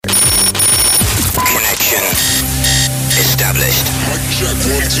Check 1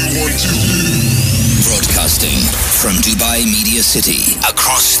 2 1 2. Broadcasting from Dubai Media City,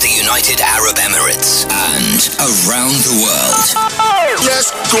 across the United Arab Emirates, and around the world.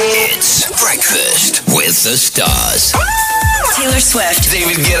 Let's go. It's Breakfast with the Stars. Taylor Swift,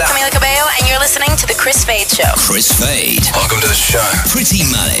 David Guetta, Camila Cabello, and you're listening to The Kris Fade Show. Chris Fade, Welcome to the show. Pretty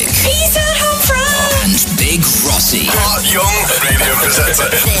Malik, He's at home from. and Big Rossi. Hot young radio presenter.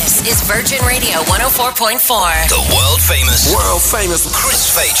 This is Virgin Radio 104.4. The world famous Kris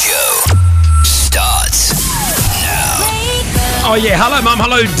Fade Show starts now. Oh yeah, hello mum,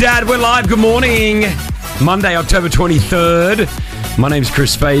 hello dad, we're live, good morning. Monday, October 23rd. My name's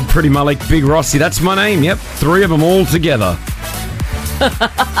Kris Fade, Pretty Malik, Big Rossi, that's my name, yep. Three of them all together.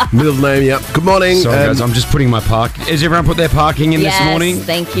 Middle name, yep. Good morning. Sorry guys, I'm just putting my park. Has everyone put their parking in this morning?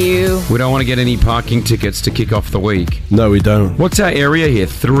 Thank you. We don't want to get any parking tickets to kick off the week. No, we don't. What's our area here?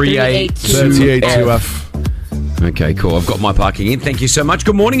 382F. 38-2F. Okay, cool. I've got my parking in. Thank you so much.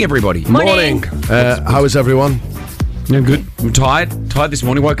 Good morning, everybody. Morning. How is everyone? Yeah, good. I'm tired. Tired this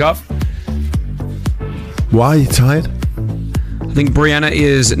morning. Woke up. Why are you tired? I think Brianna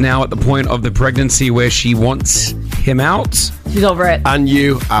is now at the point of the pregnancy where she wants him out. She's over it. And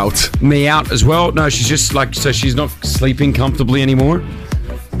you out. Me out as well. No, she's just like, so she's not sleeping comfortably anymore.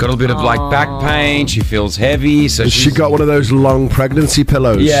 Got a bit of like back pain. She feels heavy. So Has she got one of those long pregnancy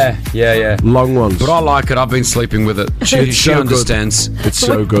pillows? Yeah. Long ones. But I like it. I've been sleeping with it. She so good. understands. It's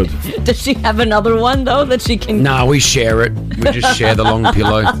so good. Does she have another one though that she can? No, we share it. We just share the long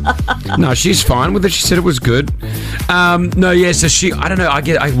pillow. No, she's fine with it. She said it was good. So she, I don't know.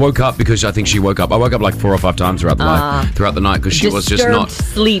 I woke up because I think she woke up. I woke up like 4 or 5 times throughout the night because she was just not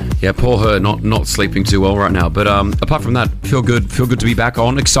sleep. Yeah, poor her, not sleeping too well right now. But apart from that, feel good to be back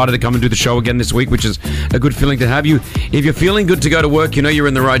on. Excited to come and do the show again this week, which is a good feeling to have you. If you're feeling good to go to work, you know you're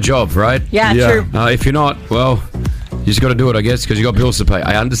in the right job, right? Yeah. True. If you're not, well, you just got to do it, I guess, because you got bills to pay.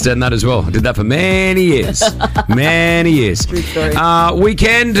 I understand that as well. I did that for many years. Many years. True story.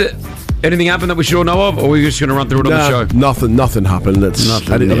 Weekend, anything happen that we should all know of, or are we just going to run through it on the show? Nothing happened. That's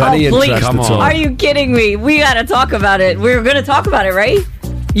Nothing. any please. interest Come at on. all. Are you kidding me? We gotta talk about it. We were gonna talk about it, right?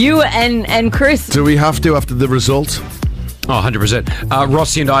 You and Chris. Do we have to after the result? Oh, 100%.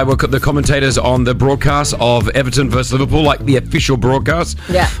 Rossi and I were the commentators on the broadcast of Everton versus Liverpool, like the official broadcast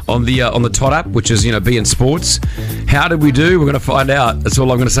on the Todd app, which is, beIN Sports. How did we do? We're going to find out. That's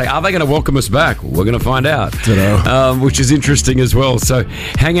all I'm going to say. Are they going to welcome us back? We're going to find out. Dunno. Which is interesting as well. So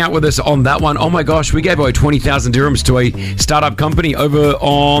hang out with us on that one. Oh my gosh, we gave away 20,000 dirhams to a startup company over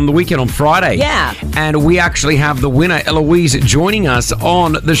on the weekend on Friday. Yeah. And we actually have the winner, Eloise, joining us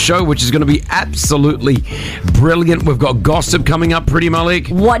on the show, which is going to be absolutely brilliant. We've got gossip coming up, Pretty Malik.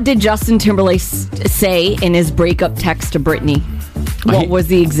 What did Justin Timberlake say in his breakup text to Britney? What was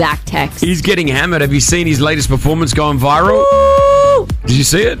the exact text? He's getting hammered. Have you seen his latest performance going viral? Woo! Did you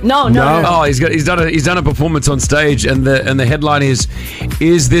see it? No. Oh, he's done a performance on stage, and the headline is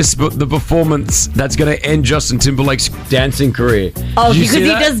this the performance that's going to end Justin Timberlake's dancing career? Oh, Did you because see he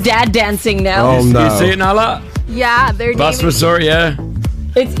that? does dad dancing now. Oh, no. You see it, Nala? Yeah, they're naming. Sorry, yeah.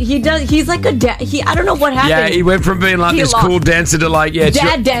 He's like a dad. I don't know what happened. Yeah, he went from being like He this lost. cool dancer to like, yeah, it's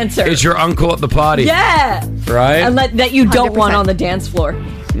Dad dancer. It's your uncle at the party. Yeah. Right? And that you don't 100%. want on the dance floor.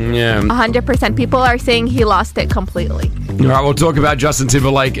 Yeah. 100%. People are saying he lost it completely. All right, we'll talk about Justin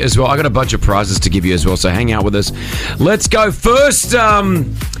Timberlake as well. I got a bunch of prizes to give you as well, so hang out with us. Let's go. First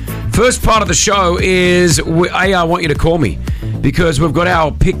part of the show is I want you to call me because we've got our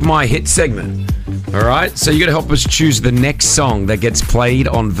Pick My Hit segment. All right, so you got to help us choose the next song that gets played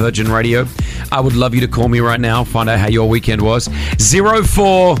on Virgin Radio. I would love you to call me right now, find out how your weekend was.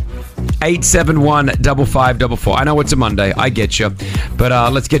 04-871 5544. I know it's a Monday, I get you,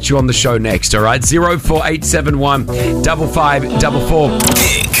 but let's get you on the show next. All right, 04-871 5544.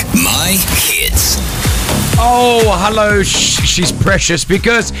 Pick My Hits. Oh, hello, she's precious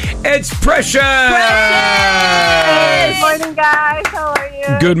because it's Precious! Good morning, guys. How are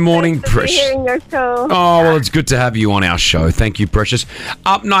you? Good morning, Nice to be Precious. hearing your show. Oh, well, it's good to have you on our show. Thank you, Precious.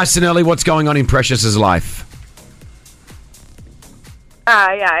 Up nice and early, what's going on in Precious's life?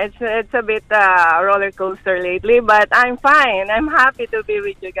 Yeah, it's a bit roller coaster lately, but I'm fine. I'm happy to be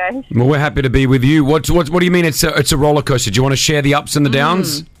with you guys. Well, we're happy to be with you. What do you mean it's a roller coaster? Do you want to share the ups and the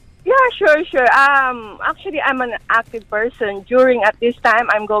downs? Yeah, sure. Actually, I'm an active person. At this time,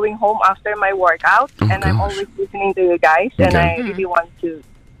 I'm going home after my workout, and I'm always listening to you guys, and I really want to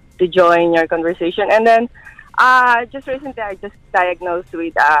join your conversation. And then, just recently, I just diagnosed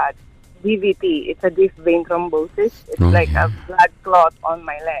with DVT. It's a deep vein thrombosis. It's like a blood clot on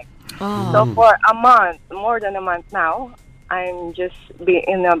my leg. Oh. So for a month, more than a month now, I'm just be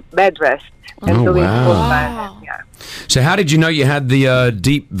in a bed rest and Oh, doing wow. full band. Yeah. So how did you know you had the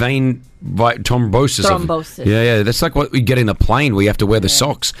deep vein thrombosis? Thrombosis. Yeah. That's like what we get in a plane where you have to wear the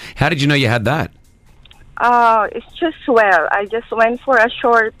socks. How did you know you had that? It's just swell. I just went for a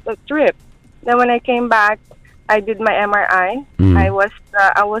short trip. Then when I came back, I did my MRI.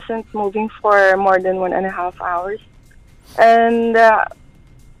 I wasn't moving for more than 1.5 hours, and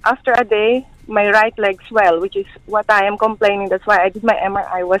after a day, my right leg swelled, which is what I am complaining. That's why I did my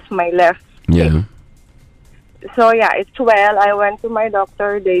MRI. Was my left. Yeah. So yeah, it's swell. I went to my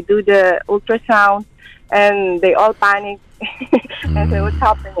doctor. They do the ultrasound, and they all panicked and say, "What's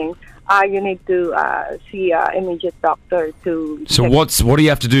happening? You need to see an immediate doctor to." So check." what do you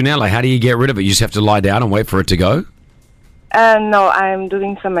have to do now? Like, how do you get rid of it? You just have to lie down and wait for it to go? No, I'm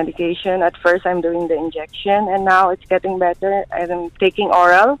doing some medication. At first, I'm doing the injection, and now it's getting better. I'm taking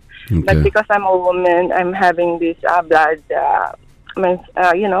oral, but because I'm a woman, I'm having this blood.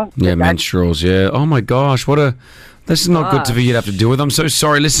 Yeah, menstruals. Yeah. Oh my gosh, this is not good for you to have to deal with. I'm so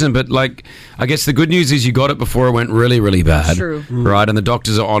sorry. Listen, but like, I guess the good news is you got it before it went really, really bad. True. Right, and the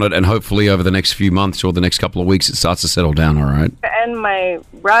doctors are on it, and hopefully over the next few months or the next couple of weeks, it starts to settle down. All right. And my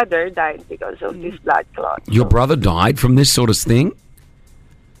brother died because of this blood clot. Your brother died from this sort of thing.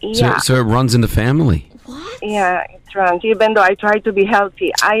 Yeah, So it runs in the family. yeah, it runs. Even though I try to be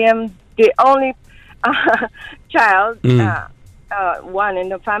healthy, I am the only child, one in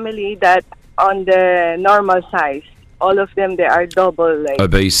the family that on the normal size. All of them, they are double, like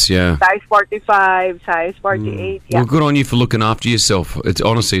Obese, yeah. size 45, size 48. Yeah. Well, good on you for looking after yourself. It's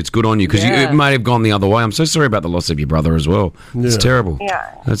good on you because it might have gone the other way. I'm so sorry about the loss of your brother as well. It's terrible. Yeah.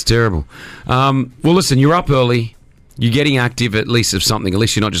 That's terrible. Well, listen, you're up early. You're getting active at least of something. At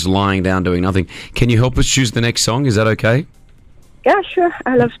least you're not just lying down doing nothing. Can you help us choose the next song? Is that okay? Yeah, sure.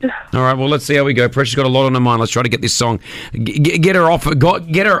 I love to. All right. Well, let's see how we go. Pressure's got a lot on her mind. Let's try to get this song, get her off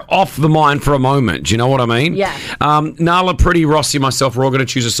the mind for a moment. Do you know what I mean? Yeah. Nala, Pretty, Rossi, myself, we're all going to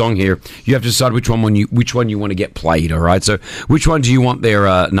choose a song here. You have to decide which one you want to get played. All right. So, which one do you want there,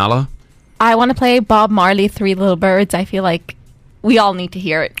 Nala? I want to play Bob Marley, Three Little Birds. I feel like we all need to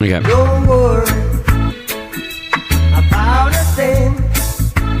hear it. Okay. Don't worry about a thing.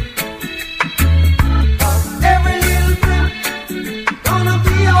 'Cause every little thing gonna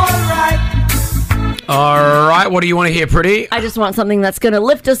be alright. All right. What do you want to hear, Pretty? I just want something that's going to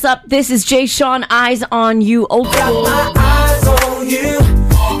lift us up. This is Jay Sean, Eyes on You, old school. Got my eyes on you,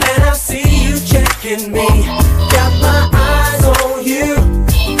 and I see you checking me. Got my eyes on you.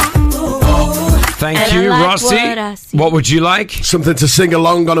 Thank And you, I like Rossi. what I see. What would you like? Something to sing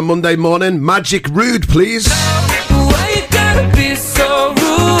along on a Monday morning. Magic Rude, please. Why you gotta be so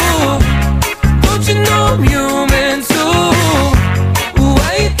rude? Don't you know I'm human too?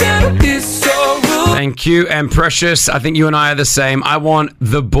 Why you gotta be so rude? Thank you. And Precious, I think you and I are the same. I want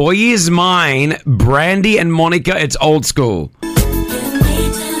The Boy Is Mine, Brandy and Monica. It's old school.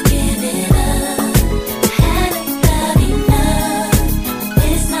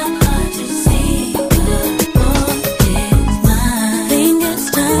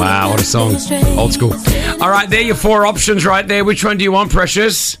 Wow, what a song. Old school. All right, there are your four options right there. Which one do you want,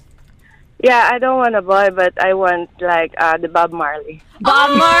 Precious? Yeah, I don't want a boy, but I want like the Bob Marley.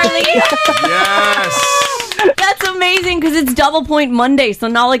 Bob Marley. Yes. That's amazing because it's double point Monday, so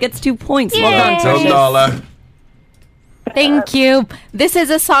Nala gets 2 points. Well done, Tell Precious. Nala. Thank you. This is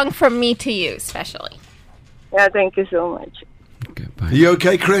a song from me to you, especially. Yeah, thank you so much. Are you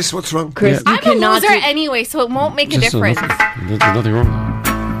okay, Chris? What's wrong? Chris, you I'm a cannot loser do- anyway, so it won't make a difference. There's nothing wrong.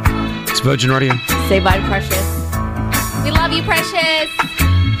 It's Virgin Radio. say bye to Precious. We love you, Precious.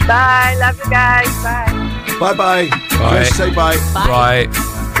 Bye. Love you guys. Bye. Bye-bye. Bye. Chris, say bye. Bye.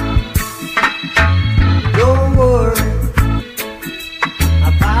 Don't worry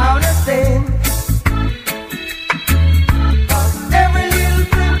about a thing. 'Cause every little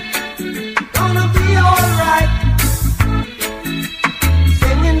thing gonna be alright.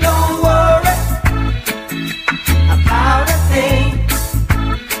 Singing, don't worry about a thing.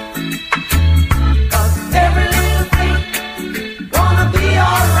 'Cause every little thing gonna be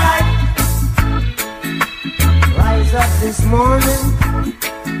alright. Rise up this morning.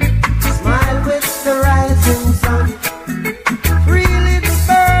 Smile with the rising sun. Three little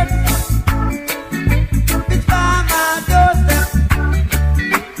birds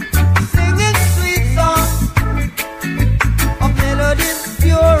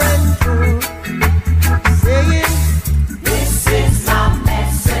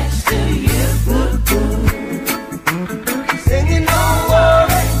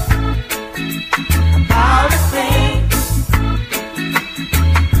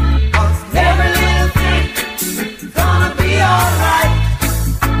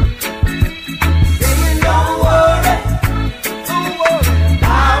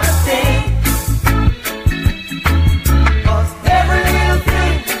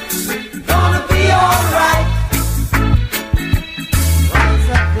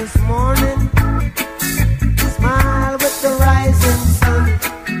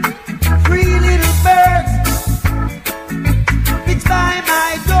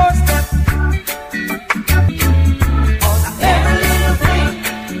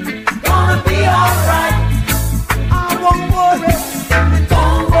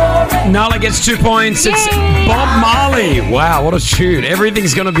Nala gets 2 points. It's Bob Marley. Wow, what a tune.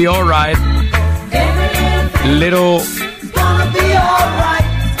 Everything's going to be all right.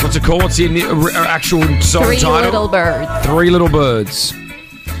 What's it called? What's the actual song Three title? Little Birds. Three Little Birds.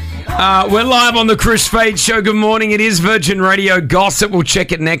 We're live on the Kris Fade Show. Good morning. It is Virgin Radio Gossip. We'll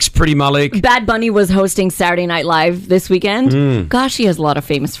check it next, Pretty Malik. Bad Bunny was hosting Saturday Night Live this weekend. Gosh, he has a lot of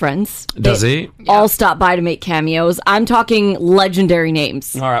famous friends. Does he? All stop by to make cameos. I'm talking legendary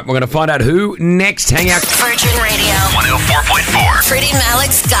names. All right, we're going to find out who next. Hang out. Virgin Radio. 104.4. Pretty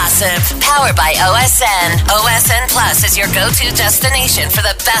Malik's Gossip. Powered by OSN. OSN Plus is your go-to destination for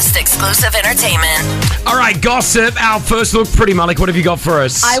the best exclusive entertainment. All right, Gossip. Our first look, Pretty Malik. What have you got for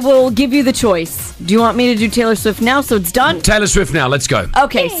us? I will give you the choice. Do you want me to do Taylor Swift now so it's done? Taylor Swift now. Let's go.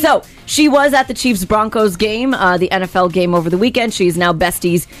 Okay, so she was at the Chiefs-Broncos game, the NFL game over the weekend. She is now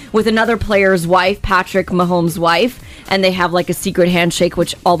besties with another player's wife, Patrick Mahomes' wife, and they have like a secret handshake,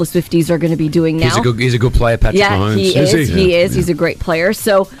 which all the Swifties are going to be doing now. He's a good player, Patrick Mahomes. He is. He is. He's a great player.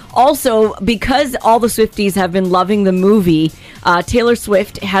 So also, because all the Swifties have been loving the movie, Taylor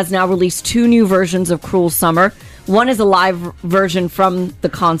Swift has now released 2 new versions of Cruel Summer. One is a live version from the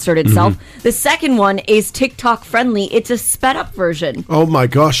concert itself. The second one is TikTok friendly. It's a sped up version. Oh my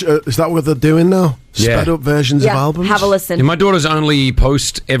gosh, is that what they're doing now? Yeah. Sped up versions of albums? Have a listen. And my daughters only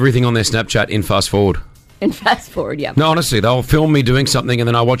post everything on their Snapchat in fast forward. And fast forward, yeah. No, honestly, they'll film me doing something and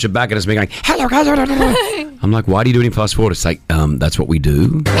then I watch it back and it's me going, hello guys. I'm like, why do you do it in fast forward? It's like, that's what we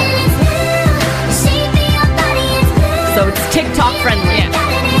do. So it's TikTok friendly.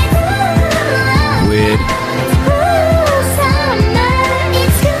 Weird.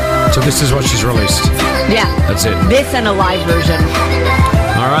 So this is what she's released. Yeah. That's it. This and a live version.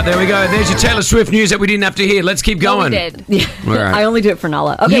 All right, there we go. There's your Taylor Swift news that we didn't have to hear. Let's keep going. We did. Yeah. All right. I only do it for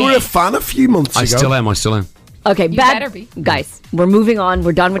Nala. Okay. You were a fan a few months ago. I still am. Okay, You better be. Guys, we're moving on.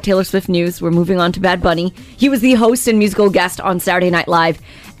 We're done with Taylor Swift news. We're moving on to Bad Bunny. He was the host and musical guest on Saturday Night Live.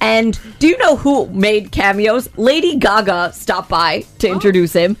 And do you know who made cameos? Lady Gaga stopped by to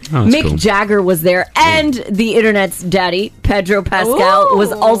introduce him. Oh, that's Mick cool. Jagger was there. And the internet's daddy, Pedro Pascal,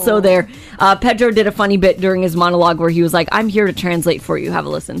 was also there. Pedro did a funny bit during his monologue where he was like, I'm here to translate for you. Have a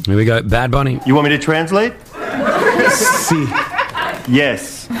listen. Here we go. Bad Bunny. You want me to translate? Sí.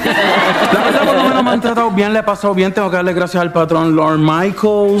 Yes. La verdad, por lo menos me han tratado bien, le he pasado bien. Tengo que darle gracias al patrón Lord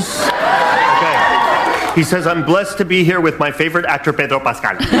Michaels. Okay. He says, I'm blessed to be here with my favorite actor, Pedro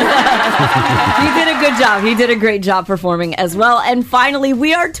Pascal. He did a good job. He did a great job performing as well. And finally,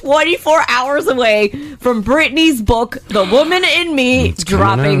 we are 24 hours away from Britney's book, The Woman in Me,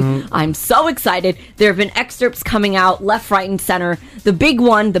 dropping. I'm so excited. There have been excerpts coming out left, right, and center. The big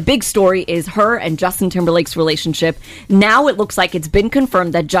one, the big story is her and Justin Timberlake's relationship. Now it looks like it's been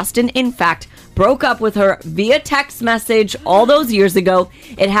confirmed that Justin, in fact, broke up with her via text message all those years ago.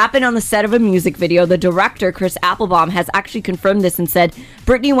 It happened on the set of a music video. The director, Kris has actually confirmed this and said,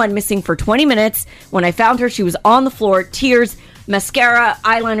 Britney went missing for 20 minutes. When I found her, she was on the floor, tears, mascara,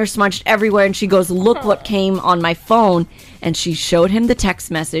 eyeliner smudged everywhere, and she goes, look what came on my phone. And she showed him the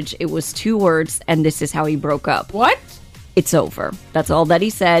text message. It was 2 words, and this is how he broke up. What? It's over. That's all that he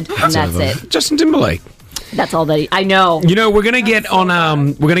said, and that's it. Justin Timberlake. That's all that I know. You know, we're gonna get on.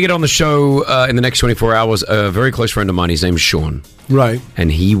 We're gonna get on the show in the next 24 hours. A very close friend of mine. His name's Sean. Right. And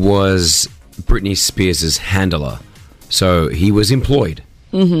he was Britney Spears' handler, so he was employed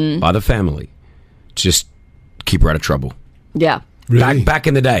by the family to just keep her out of trouble. Yeah. Really? Back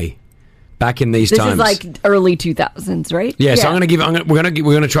in the day. Back in these This times. is like early 2000s, right? Yeah, so we're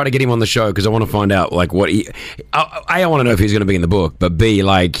gonna try to get him on the show because I want to find out like what he. I want to know if he's going to be in the book, but B,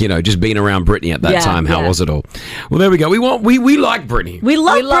 like, you know, just being around Britney at that time, how was it all? Well, there we go. We like Britney. We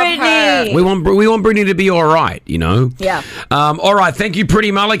love Britney. We want Britney to be all right, you know. Yeah. All right. Thank you,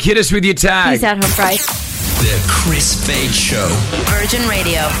 Pretty Malik. Hit us with your tag. Peace out, home fries. The Kris Fade Show. Virgin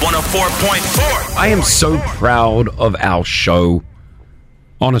Radio. 104.4. I am so proud of our show.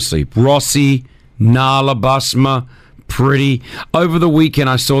 Honestly, Rossi, Nala, Basma, Pretty. Over the weekend,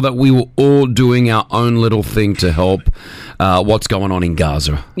 I saw that we were all doing our own little thing to help what's going on in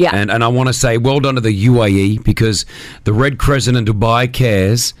Gaza. Yeah. And I want to say well done to the UAE because the Red Crescent in Dubai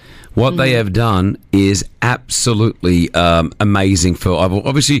cares. What they have done is absolutely amazing for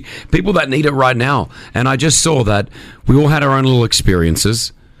obviously people that need it right now. And I just saw that we all had our own little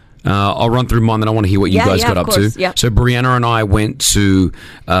experiences. I'll run through mine, then I want to hear what you guys got up to. Yep. So Brianna and I went to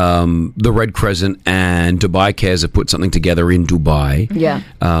the Red Crescent, and Dubai Cares have put something together in Dubai. Yeah.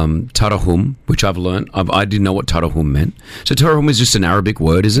 Tarahum, which I've learned. I didn't know what Tarahum meant. So Tarahum is just an Arabic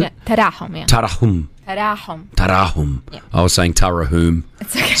word, is it? Yeah. Tarahum, yeah. Tarahum. Tarahum. Yeah. I was saying Tarahum.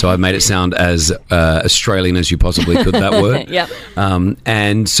 Okay. So I made it sound as Australian as you possibly could, that word. Yeah.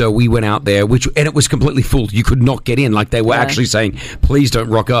 And so we went out there, and it was completely full. You could not get in. Like they were actually saying, please don't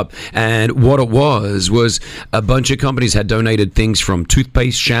rock up. And what it was a bunch of companies had donated things from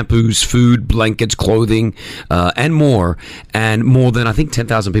toothpaste, shampoos, food, blankets, clothing, and more. And more than, I think,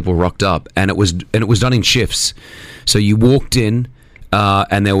 10,000 people rocked up. And it was done in shifts. So you walked in.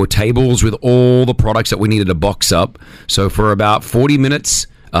 And there were tables with all the products that we needed to box up. So for about 40 minutes,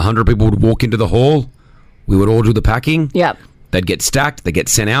 100 people would walk into the hall. We would all do the packing. Yep. They'd get stacked. They'd get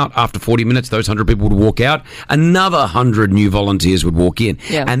sent out. After 40 minutes, those 100 people would walk out. Another 100 new volunteers would walk in.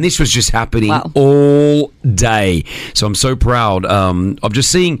 Yeah. And this was just happening all day. So I'm so proud of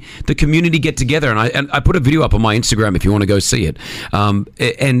just seeing the community get together. And I put a video up on my Instagram if you want to go see it.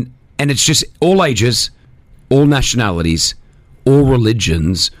 And it's just all ages, all nationalities, all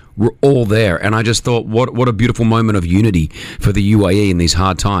religions were all there. And I just thought, what a beautiful moment of unity for the UAE in these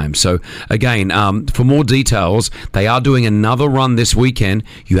hard times. So again, for more details, they are doing another run this weekend.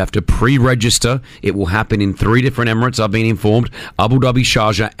 You have to pre-register. It will happen in 3 different Emirates, I've been informed: Abu Dhabi,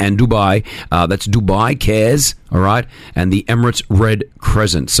 Sharjah, and Dubai. That's Dubai Cares, all right, and the Emirates Red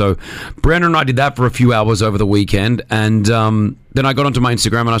Crescent. So Brandon and I did that for a few hours over the weekend, and then I got onto my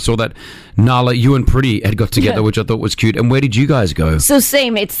Instagram and I saw that Nala, you and Pretty had got together, which I thought was cute. And where did you guys go? So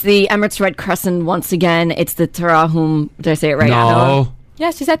same. It's the Emirates Red Crescent once again. It's the Tarahum. Did I say it right? No.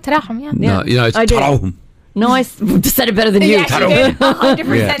 Yeah, she said Tarahum. Yeah. No, it's Tarahum. No, I said it better than you. Yeah, she did.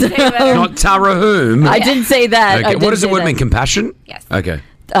 100% say better. Not Tarahum. I didn't say that. Okay. What does the word mean? Compassion? Yes. Okay.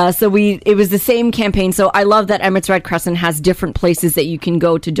 So it was the same campaign. So I love that Emirates Red Crescent has different places that you can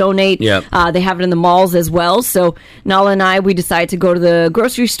go to donate. Yep. They have it in the malls as well. So Nala and I, we decided to go to the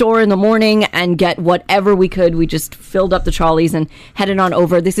grocery store in the morning and get whatever we could. We just filled up the trolleys and headed on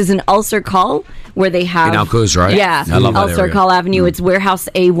over. This is in Al Sirkal, where they have... In Al Quoz, right? Yeah. I love that Al Sirkal Avenue. It's Warehouse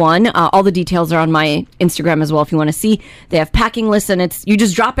A1. All the details are on my Instagram as well if you want to see. They have packing lists, and you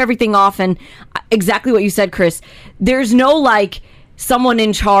just drop everything off. And exactly what you said, Chris. There's no someone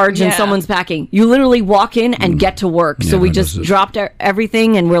in charge and someone's packing. You literally walk in and get to work. So we just dropped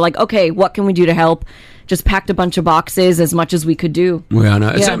everything and we're like, okay, what can we do to help? Just packed a bunch of boxes as much as we could do. Well, no,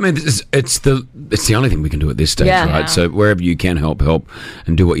 it's the only thing we can do at this stage, right? So wherever you can help,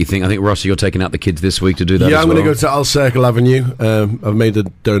 and do what you think. I think, Rossi, you're taking out the kids this week to do that. Yeah, as I'm well. going to go to Al Circle Avenue. I've made a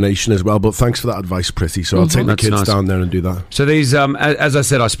donation as well, but thanks for that advice, Pretty. So I'll take the kids down there and do that. So these, as I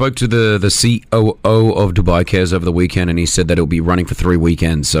said, I spoke to the COO of Dubai Cares over the weekend, and he said that it'll be running for 3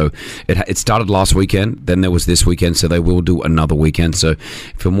 weekends. So it started last weekend, then there was this weekend, so they will do another weekend. So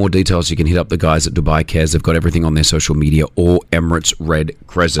for more details, you can hit up the guys at Dubai Cares. They've got everything on their social media, or Emirates Red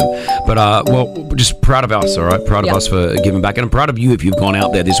Crescent. But, we're just proud of us, all right? Proud of us for giving back. And I'm proud of you if you've gone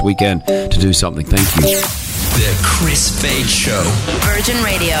out there this weekend to do something. Thank you. The Kris Fade Show. Virgin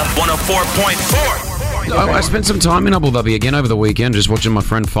Radio. 104.4. I spent some time in Abu Dhabi again over the weekend, just watching my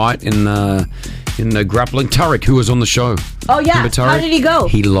friend fight in the grappling. Tariq, who was on the show. Oh, yeah. Remember Tariq? How did he go?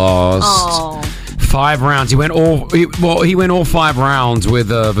 He lost. Oh. 5 rounds. He went all 5 rounds with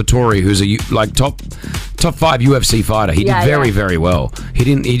Vittori, who's a top 5 UFC fighter. He did very well.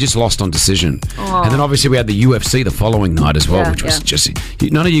 He just lost on decision. Oh. And then obviously we had the UFC the following night as well, which was just...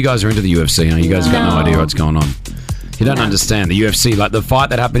 None of you guys are into the UFC. You guys have got no idea what's going on. You don't understand the UFC. Like the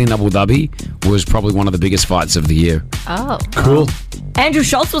fight that happened in Abu Dhabi was probably one of the biggest fights of the year. Oh, cool. Andrew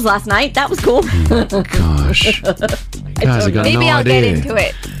Schultz was last night. That was cool. Gosh, guys, I got maybe no I'll idea. get into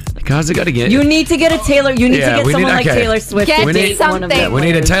it. Guys, I got to get. You need to get a Taylor. You need to get someone like Taylor Swift. Get to something. One of them. We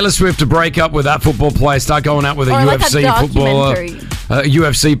need a Taylor Swift to break up with that football player. Start going out with a UFC footballer,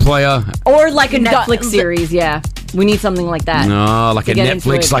 UFC player, or like a Netflix series. Yeah, we need something like that. No, like a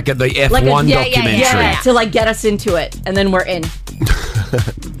Netflix, like at the F1 documentary. Yeah, to get us into it, and then we're in.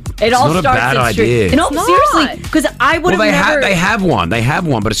 It all not starts a bad at idea. No, seriously, because I would have never. They have one,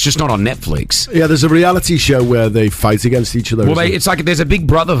 but it's just not on Netflix. Yeah, there's a reality show where they fight against each other. Well, it's like there's a Big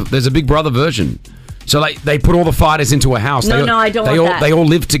Brother version. So they put all the fighters into a house. No, I don't want that. They all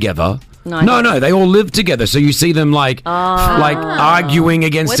live together. No, they all live together. So you see them arguing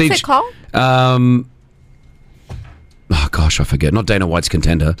against What's each. What's it called? Oh gosh, I forget. Not Dana White's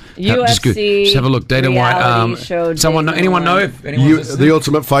Contender. UFC. Just have a look. Dana White. Someone? Anyone know? If anyone's the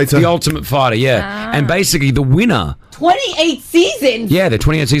Ultimate Fighter. The Ultimate Fighter. Yeah. And basically the winner. 28 seasons. Yeah, they're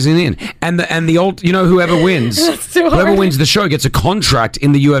 28 seasons in, and whoever wins, whoever wins the show gets a contract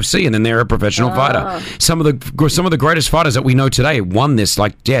in the UFC, and then they're a professional fighter. Some of the greatest fighters that we know today won this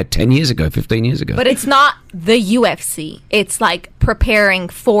 10 years ago, 15 years ago. But it's not the UFC. It's like preparing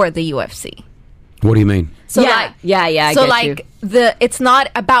for the UFC. What do you mean? So I so get like it's not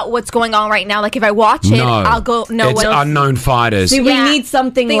about what's going on right now. Like if I watch it, I'll go it's unknown fighters. See, we need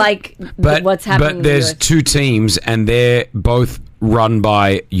something like what's happening. But there's two teams, and they're both run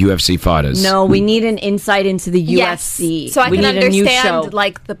by UFC fighters. No, we need an insight into the UFC. So I we can need a new show. understand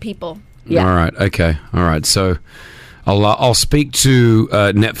like the people. Yeah. All right. Okay. All right. So I'll speak to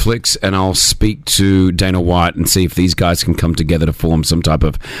Netflix and I'll speak to Dana White and see if these guys can come together to form some type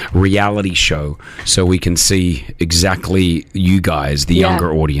of reality show so we can see exactly you guys, the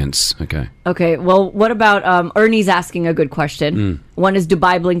younger audience. Okay. Okay. Well, what about Ernie's asking a good question? One is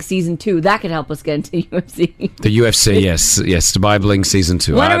Dubai Bling Season 2. That could help us get into UFC. The UFC, yes. Dubai Bling Season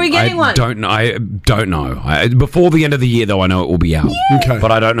 2. When are we getting one? I don't know. Before the end of the year, though, I know it will be out. Yeah. Okay.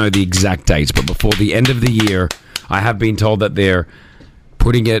 But I don't know the exact dates. But before the end of the year, I have been told that they're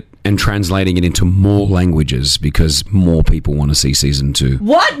putting it and translating it into more languages because more people want to see Season 2.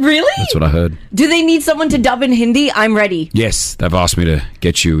 What? Really? That's what I heard. Do they need someone to dub in Hindi? I'm ready. Yes, they've asked me to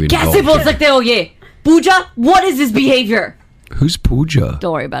get you involved. Kaise bol sakte ho ye? Pooja, what is this behavior? Who's Pooja?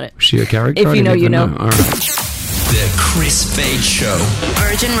 Don't worry about it. Is she a character? If you know, you know. All right. The Kris Fade Show.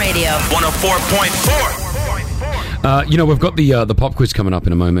 Virgin Radio. 104.4. We've got the pop quiz coming up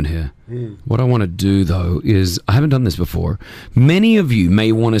in a moment here. What I want to do, though, is I haven't done this before. Many of you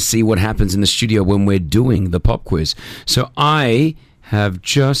may want to see what happens in the studio when we're doing the pop quiz. So I have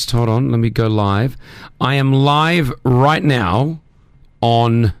just, hold on, let me go live. I am live right now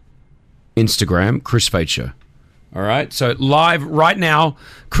on Instagram, Kris Fade Show. All right, so live right now,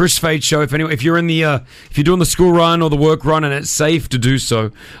 Kris Fade Show. If you're in the if you're doing the school run or the work run and it's safe to do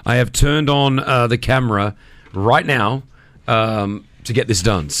so, I have turned on the camera right now to get this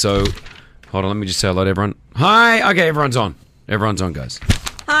done. So hold on, let me just say hello to everyone. Hi. Okay, everyone's on. Everyone's on, guys.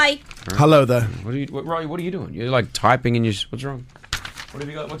 Hi. Right. Hello there. What are you doing? You're like typing in your. What's wrong? What have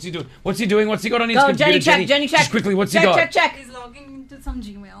you got? What's he doing? What's he doing? What's he got on his computer? Jenny, check. Just quickly, what's he got? Check. He's logging into some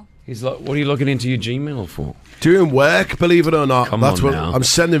Gmail. He's like, what are you looking into your Gmail for? Doing work, believe it or not. That's what now. I'm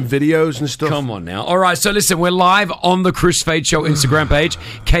sending videos and stuff. Come on now. All right, so listen, we're live on the Kris Fade Show Instagram page,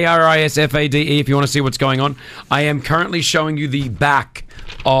 KRISFADE, if you want to see what's going on. I am currently showing you the back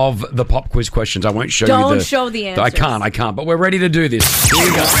of the pop quiz questions. I won't show you the... Don't show the answers. I can't, but we're ready to do this. Here we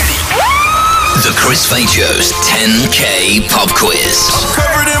go. The Kris Fade Show's 10K Pop Quiz.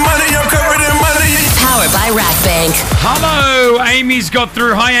 Covered in money, I'm covered in money. Powered by Rack Bank. Hello, Amy's got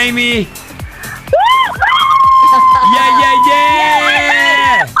through. Hi, Amy.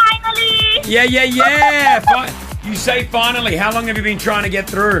 Yeah. Finally! Yeah. You say finally. How long have you been trying to get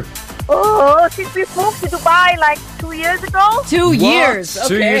through? Oh, since we moved to Dubai like 2 years ago. 2 years. What?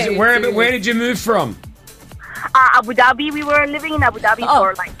 2 years. Where did you move from? Abu Dhabi. We were living in Abu Dhabi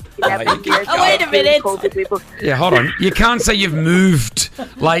for like 11 years. Oh, wait a minute. Yeah, hold on. You can't say you've moved.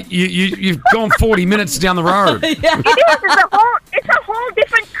 Like you've gone 40 minutes down the road. It is. It's a whole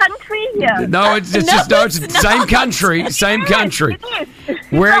different country here. No, it's the same country. Same country. It is.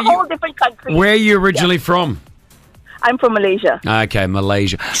 It's a whole different country. Where are you originally from? I'm from Malaysia. Okay,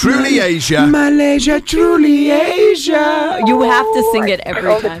 Malaysia. Truly Asia. Malaysia, truly Asia. You have to sing it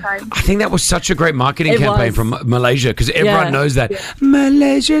every time. I think that was such a great marketing It campaign was. from Malaysia because everyone knows that.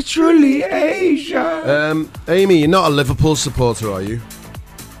 Malaysia, truly Asia. Amy, you're not a Liverpool supporter, are you?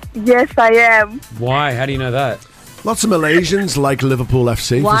 Yes, I am. Why? How do you know that? Lots of Malaysians like Liverpool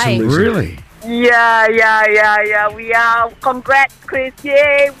FC Why? for some reason. Really? Yeah. We are. Congrats, Kris.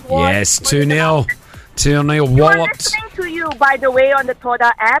 Yay. Yes, 2-0. 2-0 We were walloped. listening to you, by the way, on the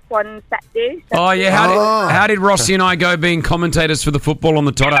Toda app on Saturday. Oh, yeah. How did Rossi and I go being commentators for the football on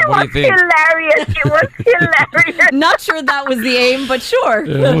the Todd app? What do you think? It was hilarious. Not sure that was the aim, but sure.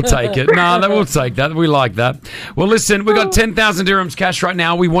 Yeah, we'll take it. We'll take that. We like that. Well, listen, we've got 10,000 dirhams cash right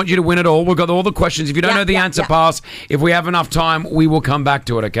now. We want you to win it all. We've got all the questions. If you don't know the answer, pass. If we have enough time, we will come back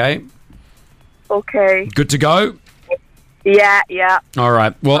to it, okay? Okay. Good to go? Yeah. All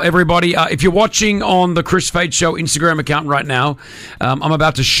right. Well, everybody, if you're watching on the Kris Fade Show Instagram account right now, I'm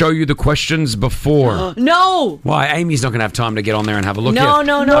about to show you the questions before. No. Why? Amy's not going to have time to get on there and have a look. No.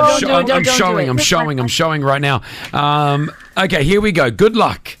 I'm showing right now. Okay, here we go. Good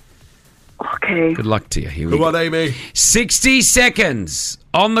luck. Okay. Good luck to you. Here we Come go. on, Amy. 60 seconds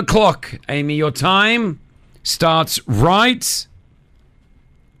on the clock. Amy, your time starts right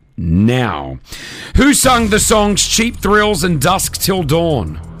now. Who sung the songs Cheap Thrills and Dusk Till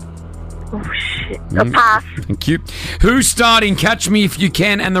Dawn? Oh, shit. A pass. Thank you. Who starred in Catch Me If You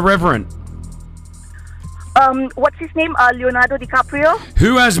Can and The Reverend? What's his name? Leonardo DiCaprio?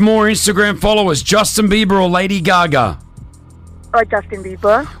 Who has more Instagram followers, Justin Bieber or Lady Gaga? Justin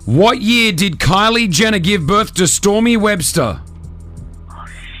Bieber. What year did Kylie Jenner give birth to Stormy Webster?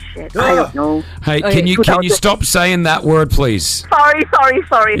 shit. I don't know. Hey, Okay, can you stop saying that word, please? Sorry.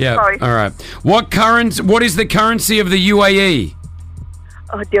 Yeah. Sorry. All right. What is the currency of the UAE?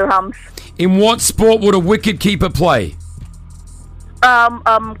 Dirhams. In what sport would a wicket keeper play?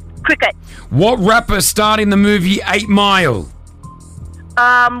 Cricket. What rapper starred in the movie 8 Mile?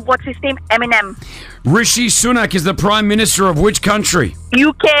 What's his name? Eminem. Rishi Sunak is the Prime Minister of which country?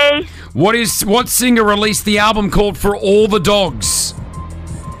 UK. What singer released the album called For All the Dogs?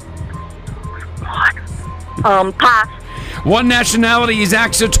 Pass. What nationality is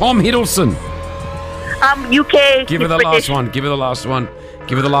actor Tom Hiddleston? UK. Give her the last one. Give her the last one.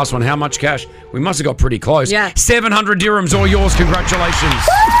 Give her the last one. How much cash? We must have got pretty close. Yeah. 700 dirhams, all yours. Congratulations.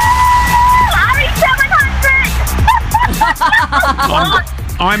 Sorry, 700.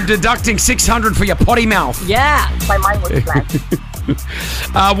 I'm deducting 600 for your potty mouth. Yeah. My mind was blank.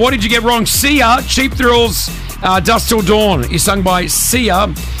 What did you get wrong? Sia, Cheap Thrills, Dusk Till Dawn is sung by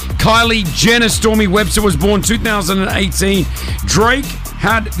Sia. Kylie Jenner, Stormy Webster was born 2018. Drake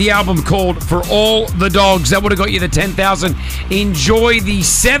had the album called For All the Dogs. That would have got you the 10,000. Enjoy the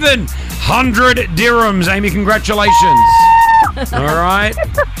 700 dirhams, Amy. Congratulations. All right.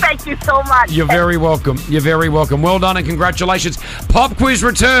 Thank you so much. You're very welcome. You're very welcome. Well done and congratulations. Pop Quiz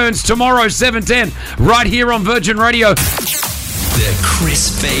returns tomorrow, 7:10, right here on Virgin Radio. The Kris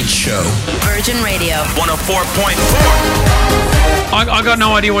Fade Show. Virgin Radio. 104.4. I got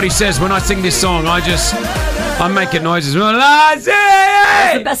no idea what he says when I sing this song. I'm making noises. That's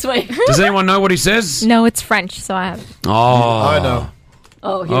the best way. Does anyone know what he says? No, it's French, so I have. Oh, I know.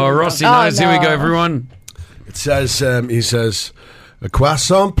 Oh, Rossi knows. Here we go, everyone. It says, he says, a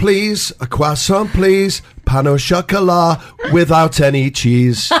croissant, please, pain au chocolat without any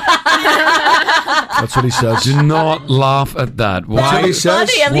cheese. That's what he says. Do not laugh at that. That's what he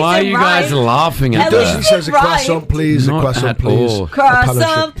says. Why are you guys laughing at that? He says, a croissant, please, Not a croissant, at please. all.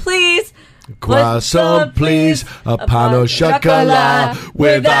 Croissant, please. Croissant, please, a pain au chocolat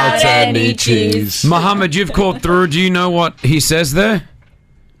without any cheese. Mohammed, you've called through. Do you know what he says there?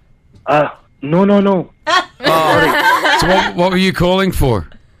 No. So what were you calling for?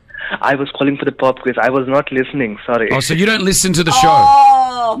 I was calling for the pop quiz. I was not listening. Sorry. Oh, so you don't listen to the show?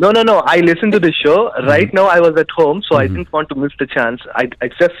 Oh. No. I listened to the show. Right now I was at home, so I didn't want to miss the chance. I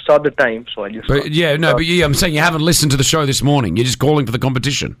just saw the time, so I just... But I'm saying you haven't listened to the show this morning. You're just calling for the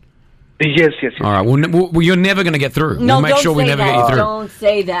competition. Yes. All right. Well, you're never going to get through. No, we'll make sure we never get you through. Don't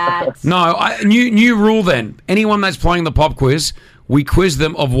say that. No, new rule then. Anyone that's playing the pop quiz, we quiz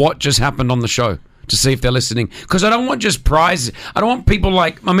them of what just happened on the show to see if they're listening. Because I don't want just prizes. I don't want people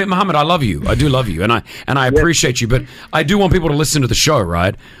like, I mean, Mohammed, I love you. I do love you. And I appreciate you. But I do want people to listen to the show,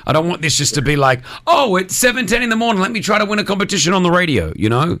 right? I don't want this just to be like, oh, it's 7:10 in the morning. Let me try to win a competition on the radio, you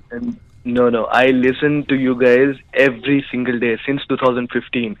know? No. I listen to you guys every single day since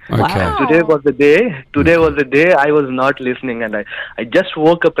 2015. Okay. Wow. Today was the day I was not listening, and I just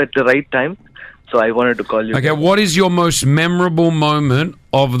woke up at the right time, so I wanted to call you. Okay, what is your most memorable moment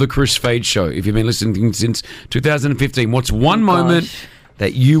of the Kris Fade Show? If you've been listening since 2015, what's one moment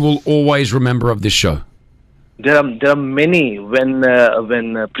that you will always remember of this show? There are many. When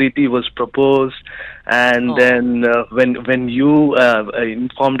Preeti was proposed, and then when you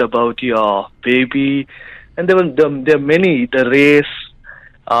informed about your baby, and there are many. The race,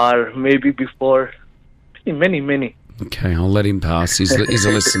 or maybe before, many. Okay, I'll let him pass. He's a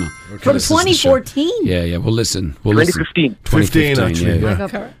listener. From 2014? Yeah, we'll listen. 2015. 15, actually. Yeah.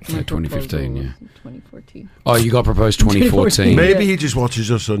 Correct. 2015, yeah. 2014. Oh, you got proposed 2014. Maybe he just watches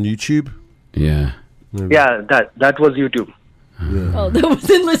us on YouTube. Yeah. Yeah, that was YouTube. Oh, that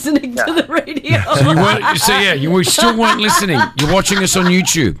wasn't listening to the radio. You still weren't listening. You're watching us on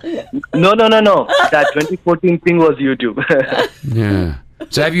YouTube. No. That 2014 thing was YouTube. Yeah.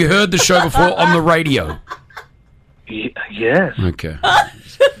 So have you heard the show before on the radio? Yes. Okay.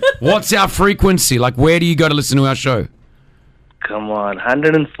 What's our frequency? Like, where do you go to listen to our show? Come on,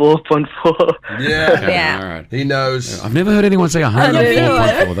 104.4. Yeah. All right. He knows. I've never heard anyone say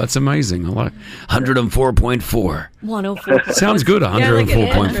 104.4. That's amazing. I like 104.4. 104. Sounds good,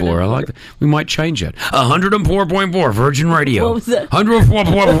 104.4. I like that. We might change it. 104.4 Virgin Radio. What was that?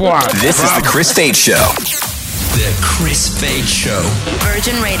 104.4. This is the Kris Fade Show. The Kris Fade Show.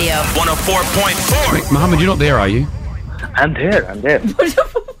 Virgin Radio. 104.4. Wait, Mohammed, you're not there, are you? I'm there.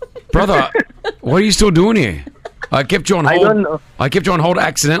 Brother, what are you still doing here? I kept you on hold. I don't know. I kept you on hold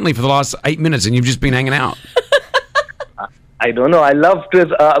accidentally for the last 8 minutes, and you've just been hanging out. I don't know. I love Kris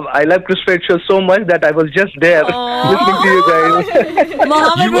Fade Show so much that I was just there listening to you guys.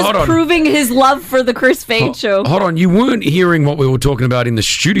 Mohammed was proving his love for the Kris Fade Show. Hold on, you weren't hearing what we were talking about in the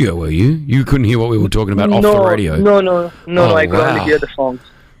studio, were you? You couldn't hear what we were talking about off the radio? No. I could only hear the songs.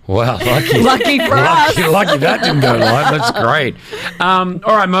 Wow, lucky. Lucky for us. Lucky that didn't go live. That's great. All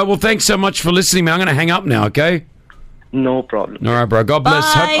right, Mo. Well, thanks so much for listening, man. I'm going to hang up now, okay? No problem. All right, bro. God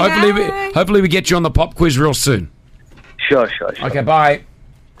bless. Bye, Hopefully we get you on the pop quiz real soon. Sure. Okay, bye.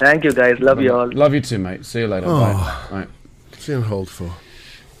 Thank you, guys. Love you all. Love you too, mate. See you later. Oh. Bye. Right. What's he on hold for?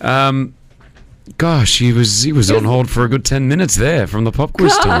 Gosh, he was on hold for a good 10 minutes there from the pop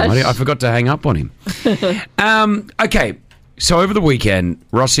quiz time. I forgot to hang up on him. Okay, so over the weekend,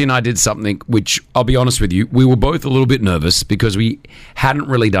 Rossi and I did something which, I'll be honest with you, we were both a little bit nervous because we hadn't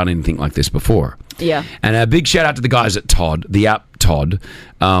really done anything like this before. Yeah. And a big shout out to the guys at Todd, the app Todd.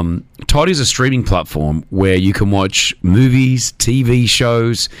 Todd is a streaming platform where you can watch movies, TV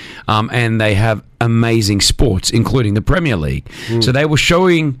shows, and they have amazing sports, including the Premier League. So they were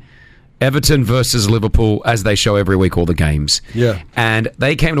showing Everton versus Liverpool, as they show every week, all the games. Yeah. And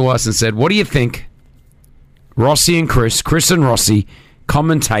they came to us and said, what do you think Rossi and Chris and Rossi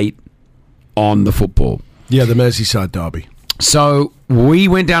commentate on the football? Yeah, the Merseyside derby. So we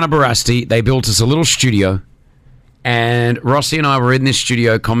went down to Barasti. They built us a little studio. And Rossi and I were in this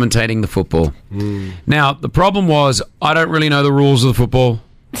studio commentating the football. Now, the problem was, I don't really know the rules of the football.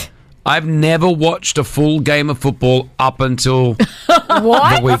 I've never watched a full game of football up until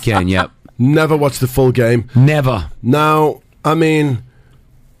the weekend, yep. Never watched the full game. Never. Now, I mean,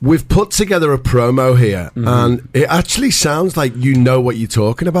 we've put together a promo here, and it actually sounds like you know what you're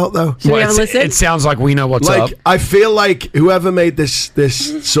talking about, though. Should we have a listen? It sounds like we know what's up. I feel like whoever made this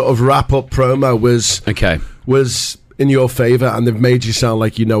sort of wrap-up promo was in your favour, and they've made you sound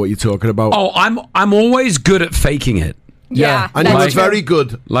like you know what you're talking about. Oh, I'm always good at faking it. Yeah, and you were very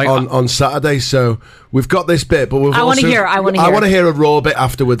good on Saturday, so we've got this bit, but we've I want to hear. I want to hear a raw bit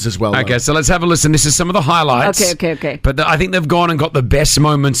afterwards as well. Okay, so let's have a listen. This is some of the highlights. Okay. But I think they've gone and got the best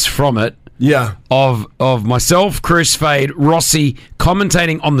moments from it. Yeah. Of myself, Kris, Fade, Rossi,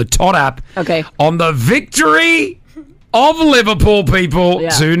 commentating on the Todd app. Okay. On the victory of Liverpool, people,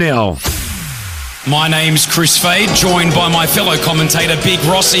 2-0. My name's Kris Fade, joined by my fellow commentator, Big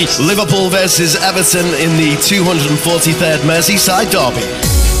Rossi. Liverpool versus Everton in the 243rd Merseyside derby.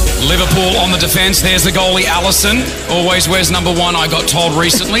 Liverpool on the defence. There's the goalie, Alisson. Always wears number 1, I got told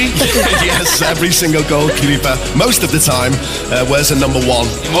recently. Yes, every single goalkeeper, most of the time, wears a number 1. Oh,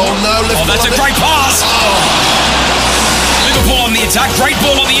 no, Liverpool. Oh, that's a great pass. Liverpool on the attack. Great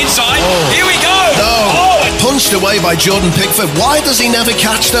ball on the inside. Here we go. No. Punched away by Jordan Pickford. Why does he never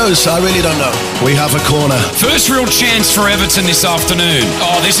catch those? I really don't know. We have a corner. First real chance for Everton this afternoon.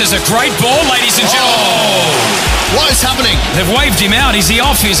 Oh, this is a great ball, ladies and gentlemen. What is happening? They've waved him out. Is he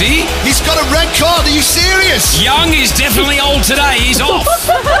off, is he? He's got a red card. Are you serious? Young is definitely old today. He's off.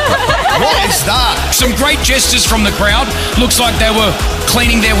 What is that? Some great gestures from the crowd. Looks like they were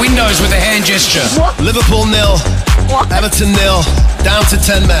cleaning their windows with a hand gesture. Liverpool 0. Everton 0. Down to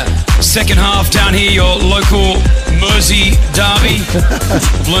 10 men. Second half down here, your local Mersey derby.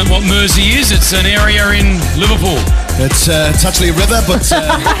 Learned what Mersey is. It's an area in Liverpool. It's actually a river, but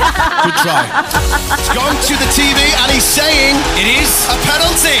good try. It's gone to the TV and he's saying it is a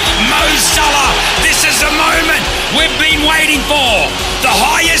penalty. Mo Salah, this is the moment we've been waiting for. The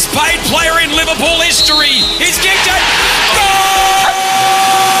highest paid player in Liverpool history. He's kicked it. Goal!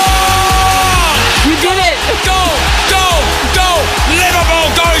 You did it. Goal! Goal! Goal! Liverpool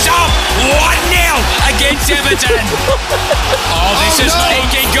goes up 1-0 against Everton. Oh, this is not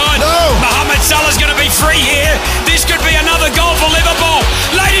looking good. No. Mohamed Salah's going to be free here. This could be another goal for Liverpool.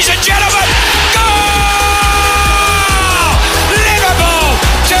 Ladies and gentlemen, goal! Liverpool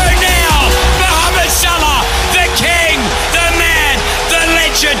 2-0. Mohamed Salah, the king, the man, the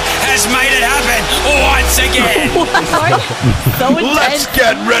legend, has made it happen once again. So intense. Let's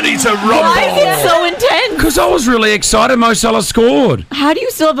get ready to rumble. Why is it so intense? Because I was really excited Mo Salah scored. How do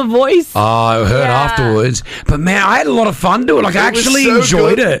you still have a voice? I heard afterwards. But man, I had a lot of fun doing it. Like, I actually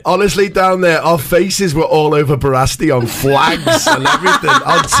enjoyed it. Honestly, down there, our faces were all over Barasti on flags and everything,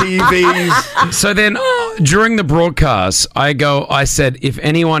 on TVs. So then, during the broadcast, I said, if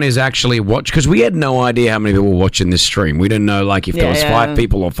anyone is actually watching, because we had no idea how many people were watching this stream. We didn't know, like, if there was 5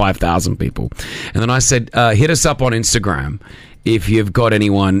 people or 5,000 people. And then I said, hit us up on Instagram if you've got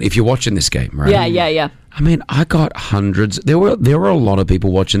anyone, if you're watching this game, right? Yeah. I mean, I got hundreds. There were a lot of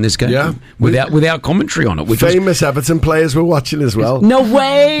people watching this game without commentary on it. Which famous Everton players were watching as well. No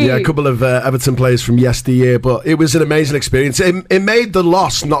way. Yeah, a couple of Everton players from yesteryear, but it was an amazing experience. It made the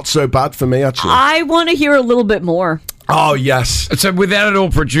loss not so bad for me, actually. I want to hear a little bit more. Oh, yes. So without it all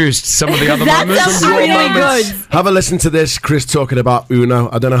produced, some of the other moments. That sounds really good. Have a listen to this, Kris talking about Uno.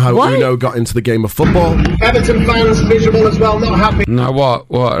 I don't know how Uno got into the game of football. Everton fans miserable as well, not happy. No, what?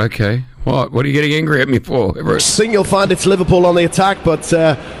 Okay. What? What are you getting angry at me for? I think you'll find it's Liverpool on the attack, but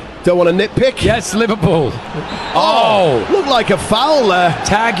don't want to nitpick. Yes, Liverpool. Oh, looked like a foul there.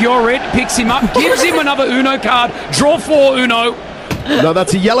 Tag your it, picks him up, gives him another Uno card. Draw 4 Uno. No,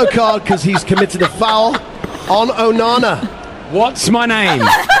 that's a yellow card because he's committed a foul on Onana. What's my name?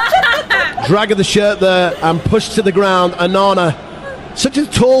 Drag of the shirt there and pushed to the ground. Onana, such a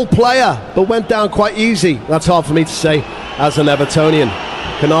tall player, but went down quite easy. That's hard for me to say as an Evertonian.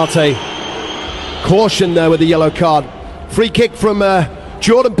 Konate, caution there with the yellow card. Free kick from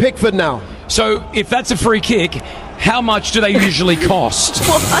Jordan Pickford now. So, if that's a free kick, how much do they usually cost?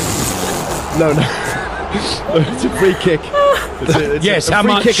 No. It's a free kick. It's how a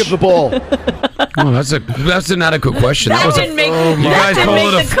free much? kick of the ball. Oh, that's an adequate question. That didn't make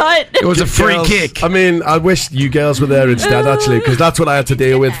the cut. It was a free Girls, kick. I mean, I wish you girls were there instead, actually, because that's what I had to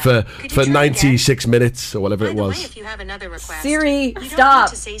deal with for 96 minutes or whatever it was. Siri, stop.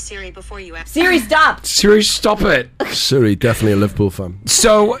 Siri, stop. Siri, stop it. Siri, definitely a Liverpool fan.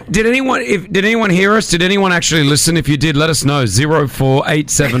 So, did anyone hear us? Did anyone actually listen? If you did, let us know.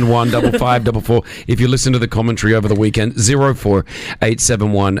 04871 5544. If you listened to the commentary over the weekend,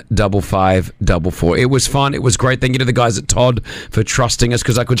 04871 5544. It was fun. It was great. Thank you to the guys at Todd for trusting us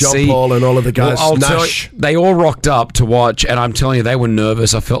because I could John see Paul and all of the guys. Well, Nash. they all rocked up to watch, and I'm telling you, they were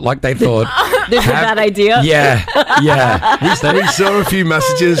nervous. I felt like they thought this is a bad idea. Yeah. We saw a few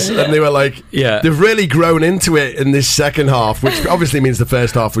messages and they were like, they've really grown into it in this second half, which obviously means the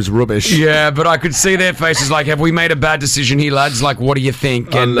first half was rubbish. Yeah, but I could see their faces like, have we made a bad decision here, lads? Like, what do you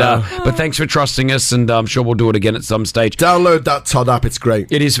think? And but thanks for trusting us, and I'm sure we'll do it again at some stage. Download that Todd app. It's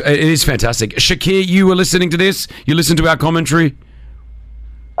great. It is fantastic. Shakir, you were listening to this? You listened to our commentary?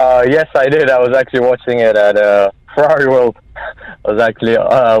 Yes, I did. I was actually watching it at Ferrari World. I was actually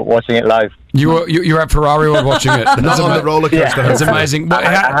watching it live. You were at Ferrari World watching it? Not on the roller coaster. Yeah. That's amazing.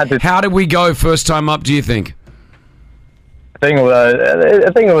 How did we go first time up, do you think? I think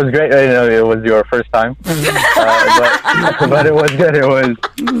it was great. You know, it was your first time, but it was good. It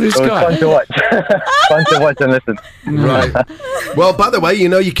was fun to watch. Fun to watch and listen. Right. Well, by the way, you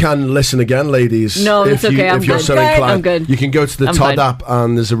know you can listen again, ladies. No, it's okay. If you're so inclined, I'm good. You can go to the I'm Todd fine. app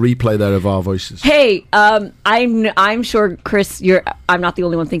and there's a replay there of our voices. Hey, I'm sure, Chris, I'm not the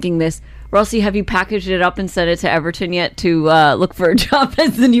only one thinking this. Rossi, have you packaged it up and sent it to Everton yet to look for a job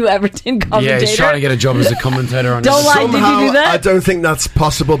as the new Everton commentator? Yeah, he's trying to get a job as a commentator on Don't lie, Somehow, did you do that? I don't think that's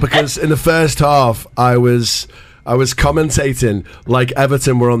possible because in the first half, I was commentating like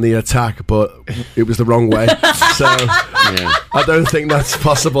Everton were on the attack, but it was the wrong way. So I don't think that's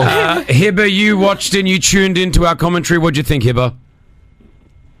possible. Hibba, you watched and you tuned into our commentary. What'd you think, Hibba?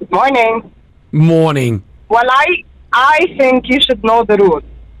 Morning. Well, I think you should know the rules.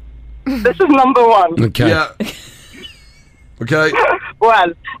 This is number one. Okay. Yeah. Okay.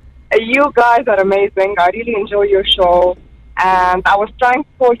 Well, you guys are amazing. I really enjoy your show. And I was trying to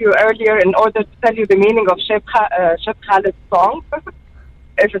call you earlier in order to tell you the meaning of Sheikh Khaled's song.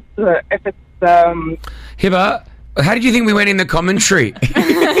 if it's Hibba, how did you think we went in the commentary?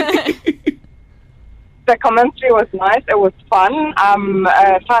 The commentary was nice. It was fun. I'm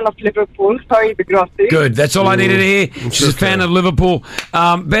a fan of Liverpool. Sorry, the Grossi. Good. That's all I needed to hear. She's a fan of Liverpool.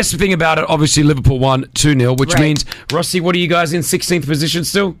 Best thing about it, obviously, Liverpool won 2-0, which means, Rossi, what are you guys in 16th position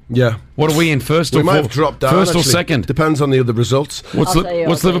still? Yeah. What are we in, first We or might fourth? have dropped down. First or actually. second? Depends on the other results. What's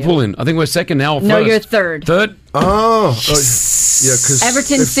Liverpool in? I think we're second now or No, first? you're third. Third? Oh. Yeah, because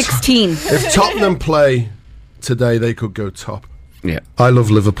Everton 16. If Tottenham play today, they could go top. Yeah. I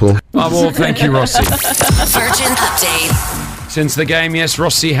love Liverpool. Oh, well, thank you, Rossi. Virgin Update. Since the game, yes,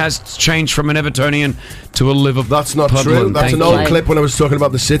 Rossi has changed from an Evertonian to a Liverpool. That's not true. That's an old clip when I was talking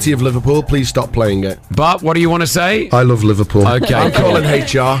about the city of Liverpool. Please stop playing it. But what do you want to say? I love Liverpool. Okay. I'm calling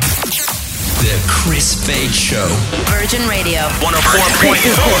HR. The Kris Fade Show. Virgin Radio. 104.4.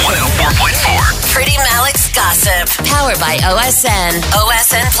 104.4. Pretty Malik's Gossip. Powered by OSN.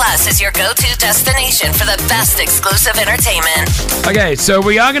 OSN Plus is your go-to destination for the best exclusive entertainment. Okay, so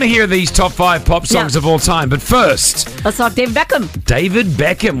we are going to hear these top 5 pop songs of all time. But first, let's talk David Beckham. David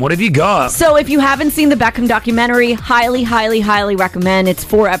Beckham, what have you got? So if you haven't seen the Beckham documentary, highly, highly, highly recommend. It's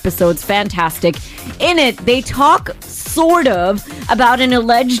 4 episodes. Fantastic. In it, they talk sort of about an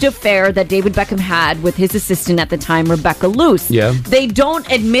alleged affair that David Beckham had with his assistant at the time, Rebecca Luce. Yeah. They don't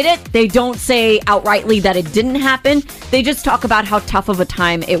admit it. They don't say outrightly that it didn't happen. They just talk about how tough of a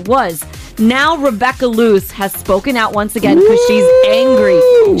time it was. Now Rebecca Luce has spoken out once again because she's angry.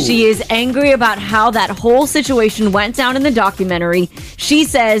 She is angry about how that whole situation went down in the documentary. She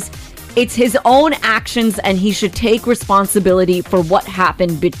says it's his own actions and he should take responsibility for what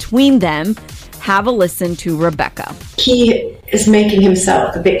happened between them. Have a listen to Rebecca. He is making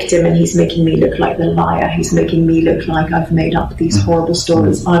himself the victim and he's making me look like the liar. He's making me look like I've made up these horrible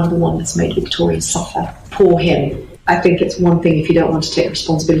stories. I'm the one that's made Victoria suffer. Poor him. I think it's one thing if you don't want to take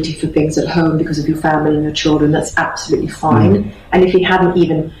responsibility for things at home because of your family and your children, that's absolutely fine. And if he hadn't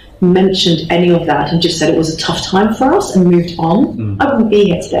even mentioned any of that and just said it was a tough time for us and moved on, I wouldn't be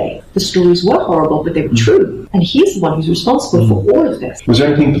here today. The stories were horrible, but they were true. And he's the one who's responsible for all of this. Was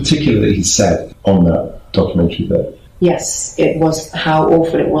there anything particular that he said on that documentary that? Yes, it was how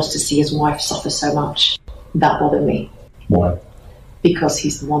awful it was to see his wife suffer so much. That bothered me. Why? Because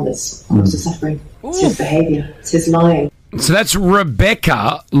he's the one that's caused the suffering. It's his behaviour. It's his lying. So that's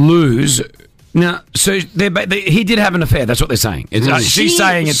Rebecca Luz. Now, so he did have an affair. That's what they're saying. She's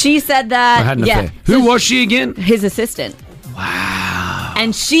saying it's... She said that, had an yeah. affair. Who was she again? His assistant. Wow.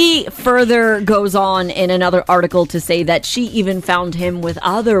 And she further goes on in another article to say that she even found him with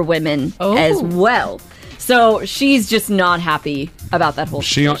other women as well. So she's just not happy about that whole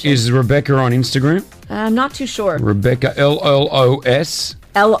situation. Is Rebecca on Instagram? I'm not too sure. Rebecca, L-O-O-S?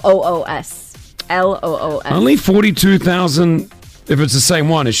 L-O-O-S. L-O-O-S. Only 42,000 if it's the same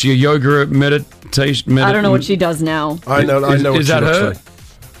one. Is she a yoga meditation? I don't know what she does now. I know Is what that she looks her? like.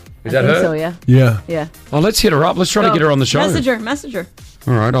 Is that I think her? so, yeah. Yeah. Yeah. Oh, let's hit her up. Let's try to get her on the show. Message her.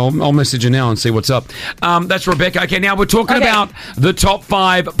 All right, I'll message her now and see what's up. That's Rebecca. Okay, now we're talking about the top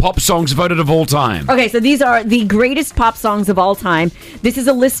 5 pop songs voted of all time. Okay, so these are the greatest pop songs of all time. This is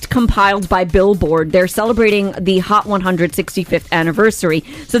a list compiled by Billboard. They're celebrating the Hot 100 65th anniversary.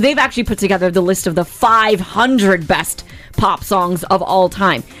 So they've actually put together the list of the 500 best pop songs of all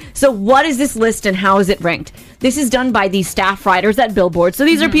time. So what is this list and how is it ranked? This is done by the staff writers at Billboard. So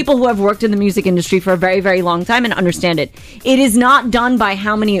these are people who have worked in the music industry for a very, very long time and understand it. It is not done by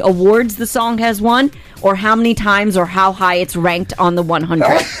how many awards the song has won or how many times or how high it's ranked on the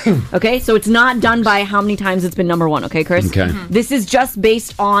 100. Okay, so it's not done by how many times it's been number 1. Okay, Chris? Okay. This is just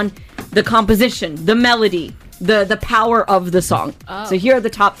based on the composition, the melody, the power of the song. So here are the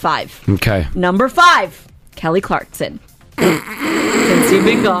top 5. Okay. Number 5, Kelly Clarkson. Since You've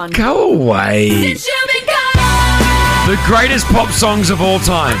Been Gone. Go away. Since You've Been Gone. The greatest pop songs of all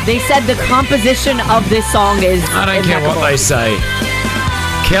time. They said the composition of this song is I don't care what they say.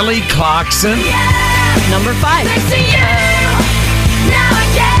 Kelly Clarkson. Number 5.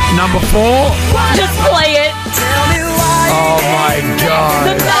 Number 4. Just play it. Oh my God.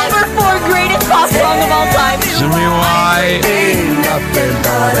 The number 4 greatest pop song of all time. Tell me why.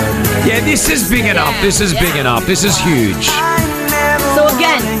 Yeah, this is big enough. This is big enough. This is huge. So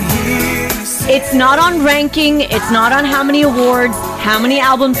again, it's not on ranking. It's not on how many awards, how many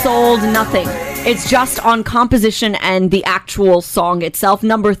albums sold, nothing. It's just on composition and the actual song itself.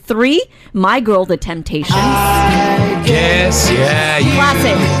 Number 3, My Girl, The Temptations. Yes, yeah, you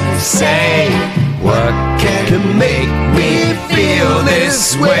Classic. say what can make me feel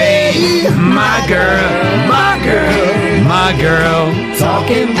this way. My girl, my girl, my girl.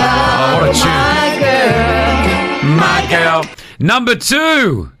 Talking about what a tune. my girl. My girl. Number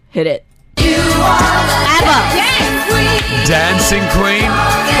 2. Hit it. ABBA. Dancing Queen.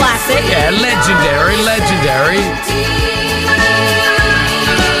 Classic. Yeah, legendary.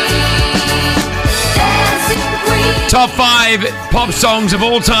 Top 5 pop songs of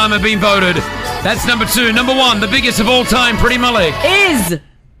all time have been voted. That's number 2. Number 1, the biggest of all time, Pretty Malik. Is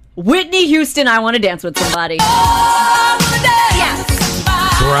Whitney Houston, I Want to Dance with Somebody.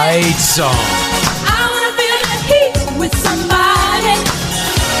 Great song. I wanna feel that heat with somebody.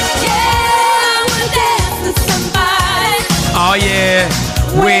 Yeah, I wanna dance with somebody. Oh yeah,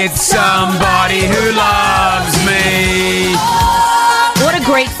 with somebody who loves me. What a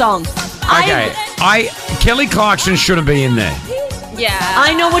great song. Okay, Kelly Clarkson shouldn't be in there. Yeah.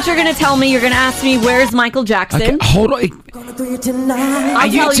 I know what you're going to tell me. You're going to ask me, where's Michael Jackson? Okay, hold on. Are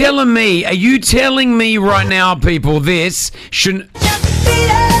you telling me right now, people, this shouldn't...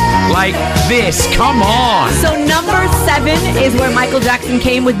 Like this, come on. So number 7 is where Michael Jackson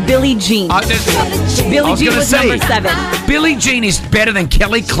came with Billie Jean. Billie Jean was number 7. Billie Jean is better than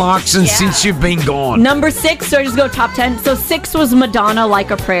Kelly Clarkson Since You've Been Gone. Number 6, so I just go top 10. So 6 was Madonna,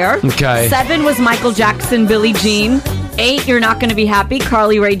 Like a Prayer. Okay. 7 was Michael Jackson, Billie Jean. 8, You're Not Gonna Be Happy,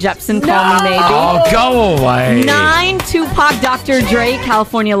 Carly Rae Jepsen, Call Me Maybe. Oh, go away. 9, Tupac, Dr. Dre,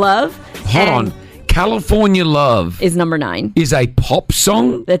 California Love. Hold on. California Love is number 9. Is a pop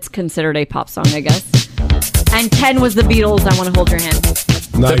song? That's considered a pop song, I guess. And 10 was the Beatles, I Want to Hold Your Hand.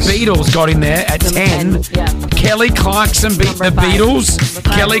 Nice. The Beatles got in there at 10. Yeah. Kelly Clarkson beat the Beatles.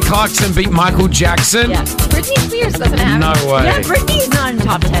 Kelly Clarkson beat Michael Jackson. Yeah. Britney Spears doesn't have No way. Yeah, Britney's not in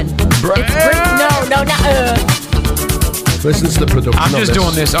top 10. It's no. Listen to the production. I'm just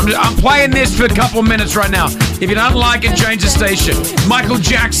doing this. I'm playing this for a couple minutes right now. If you don't like it, change the station. Michael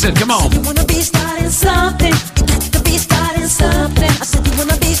Jackson, come on. You wanna be starting something. You got to be starting something. I said you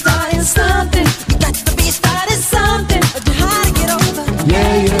wanna be starting something. You got to be starting something. How to get over?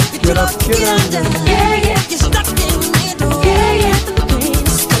 Yeah, get up, get under. Yeah, you're stuck in the middle. Yeah, the pain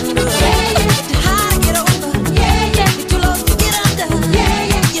is under. How to get over? Yeah, you're too low to get under.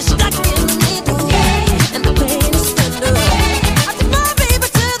 Yeah, you're stuck in the middle. And the pain is under. I took my baby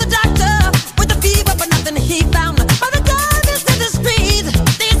to the doctor with a fever, but nothing he found. By the time this to the street,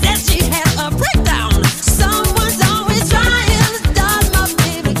 they said she had a breakdown. Someone's always trying to stop my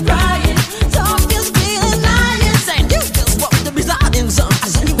baby crying. Talking, feeling, lying, saying you just want to be starting something. I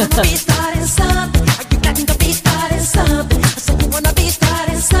said you wanna be starting something. You got to be starting something. I said you wanna be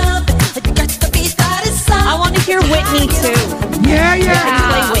starting something. You got to be starting something. I want to hear Whitney too. Yeah.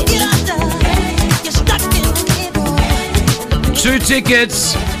 Play Whitney. You're stuck in the middle. 2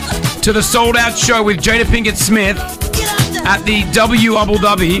 tickets to the sold-out show with Jada Pinkett Smith at the W Abu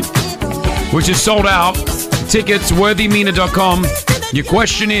Dhabi, which is sold out. Tickets, worthymina.com. Your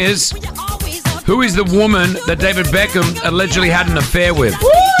question is, who is the woman that David Beckham allegedly had an affair with?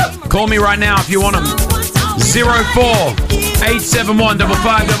 Call me right now if you want them. 04-871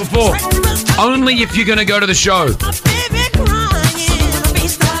 5544. Only if you're going to go to the show.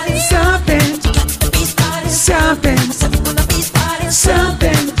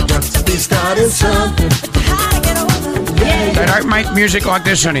 Something. They don't make music like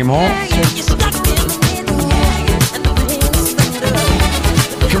this anymore.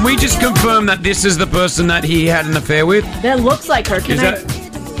 Can we just confirm that this is the person that he had an affair with? That looks like her. Can Is I? that-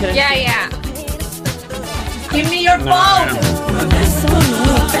 Yeah. Give me your phone.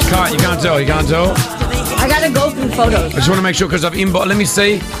 You can't tell. I gotta go through photos. I just want to make sure because I've inbox. Let me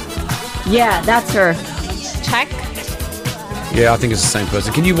see. Yeah, that's her. Check. Yeah, I think it's the same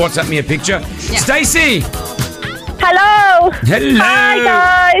person. Can you WhatsApp me a picture? Yeah. Stacy. Hello. Hello. Hi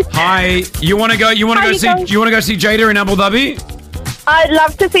guys. Hi. You want to go? You want to How go you see? going? You want to go see Jada in Abu Dhabi? I'd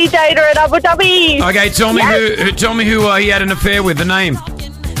love to see Jada in Abu Dhabi. Okay. Tell me who. Tell me who he had an affair with. The name.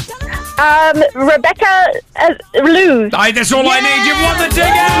 Rebecca Luz. That's all I need. You've won the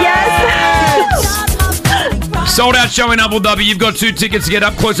ticket. Yes. Sold out show in Abu Dhabi. You've got 2 tickets to get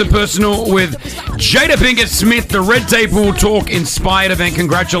up close and personal with Jada Pinkett Smith, the Red Tape Will Talk inspired event.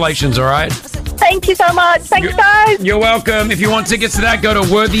 Congratulations, all right? Thank you so much. Thanks, guys. You're welcome. If you want tickets to that, go to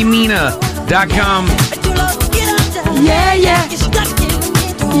worthymina.com. Yeah.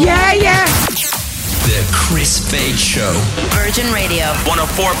 The Kris Fade Show. Virgin Radio.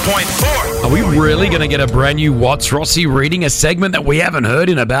 104.4. Are we really going to get a brand new What's Rossi reading, a segment that we haven't heard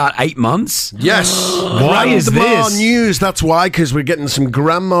in about 8 months? Yes. Why is Grandma this? news. That's why, because we're getting some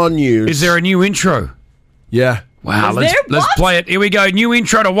grandma news. Is there a new intro? Yeah. Wow, let's play it. Here we go. New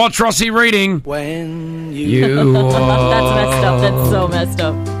intro to What's Rossi reading. When you That's messed up. That's so messed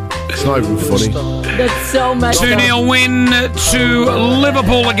up. It's not even funny. That's so messed up. 2-0 win to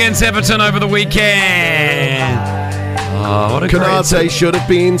Liverpool against Everton over the weekend. Oh, what a Canate should have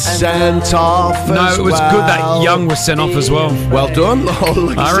been sent off. No, it was good that Young was sent off as well. Well done.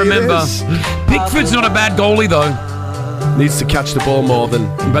 Oh, I remember. Pickford's not a bad goalie though. Needs to catch the ball more than.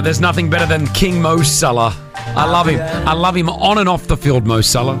 But there's nothing better than King Mo Salah. I love him. I love him on and off the field, Mo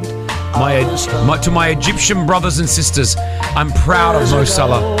Salah. To my Egyptian brothers and sisters, I'm proud of Mo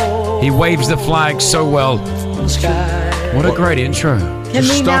Salah. He waves the flag so well. What a great intro. Can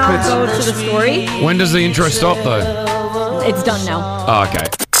we now go to the story? When does the intro stop, though? It's done now. Oh, okay.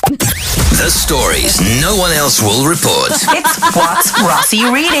 The stories no one else will report. It's What's Rossi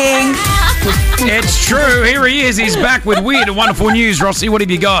reading. It's true. Here he is. He's back with weird and wonderful news. Rossi, what have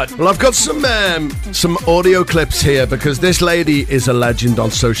you got? Well, I've got some audio clips here because this lady is a legend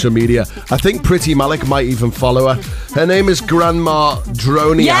on social media. I think Pretty Malik might even follow her. Her name is Grandma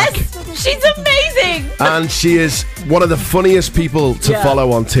Droniak. Yes, she's amazing. And she is one of the funniest people to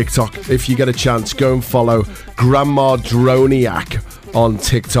follow on TikTok. If you get a chance, go and follow Grandma Droniak on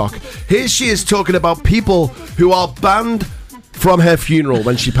TikTok. Here she is talking about people who are banned from her funeral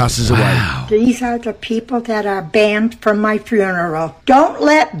when she passes away. These are the people that are banned from my funeral. Don't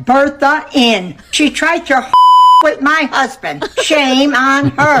let Bertha in. She tried to with my husband. Shame on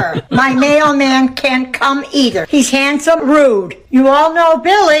her. My mailman can't come either. He's handsome, rude. You all know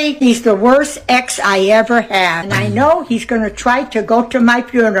Billy. He's the worst ex I ever had. And I know he's going to try to go to my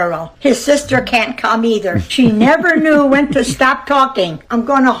funeral. His sister can't come either. She never knew when to stop talking. I'm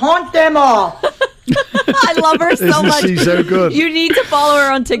going to haunt them all. I love her so Isn't much. she so good? You need to follow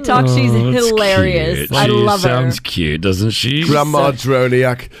her on TikTok. She's hilarious. I love her. Sounds cute, doesn't she? Grandma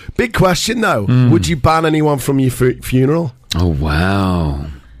Droniak. Big question, though. Would you ban anyone from your funeral? Oh, wow.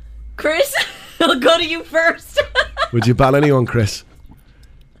 Kris, I'll go to you first. Would you ban anyone, Kris?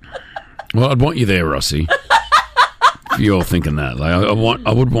 Well, I'd want you there, Rossi. If you're thinking that, like,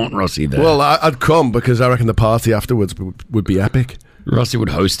 I would want Rossi there. Well, I'd come because I reckon the party afterwards would be epic. Rossi would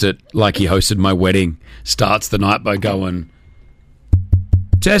host it like he hosted my wedding. Starts the night by going,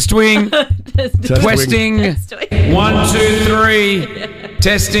 test wing, testing, 1, 2, 3,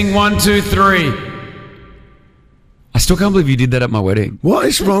 testing, 1, 2, 3. I still can't believe you did that at my wedding. What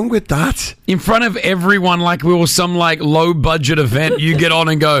is wrong with that? In front of everyone, like we were some like low budget event, you get on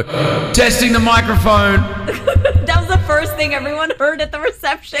and go, testing the microphone. That was the first thing everyone heard at the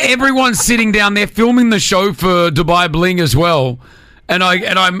reception. Everyone's sitting down there filming the show for Dubai Bling as well. And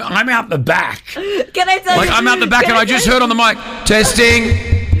I'm out the back. Can I tell you? Like I'm out the back and I just heard on the mic,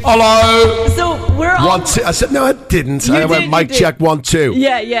 testing. Hello. So we're all... 1, 2. I said, no, I didn't. You I went, did, mic check, 1, 2.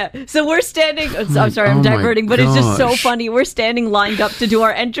 Yeah. So we're standing... I'm sorry, I'm diverting, but it's just so gosh. funny. We're standing lined up to do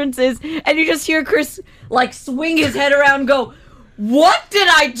our entrances, and you just hear Kris, like, swing his head around and go, what did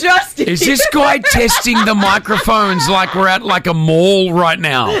I just do? Is this guy testing the microphones like we're at like a mall right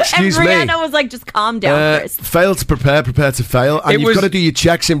now? Excuse and me. Brianna was like, just calm down, Kris. Fail to prepare to fail. And you've got to do your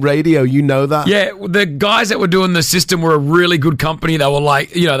checks in radio. You know that. Yeah, the guys that were doing the system were a really good company. They were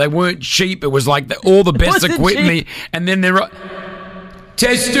like, they weren't cheap. It was like all the best wasn't equipment. And then they're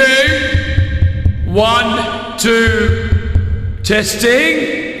testing. 1, 2,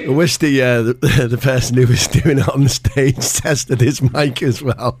 testing. I wish the person who was doing it on the stage tested his mic as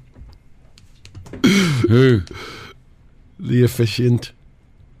well. Who? The officiant.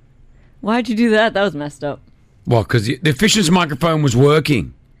 Why'd you do that? That was messed up. Well, because the officiant's microphone was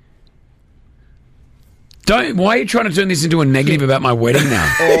working. Why are you trying to turn this into a negative about my wedding now?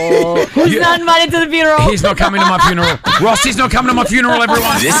 Who's not invited to the funeral? He's not coming to my funeral. Rossi's not coming to my funeral,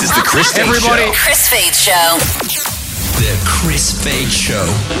 everyone. This is the Kris Fade Everybody. Show. Kris Fade Show. The Kris Fade Show.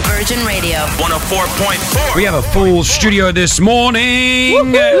 Virgin Radio. 104.4. We have a full studio this morning.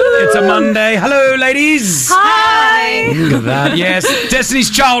 It's a Monday. Hello, ladies. Hi. Look at that. Yes,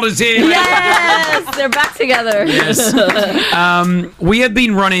 Destiny's Child is here. Yes, they're back together. Yes. We have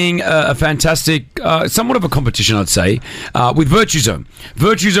been running a fantastic, somewhat of a competition, I'd say, with Virtue Zone.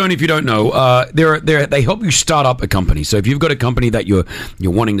 Virtue Zone, if you don't know, they help you start up a company. So if you've got a company that you're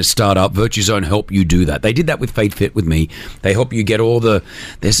wanting to start up, Virtue Zone help you do that. They did that with Fade Fit with me. They help you get all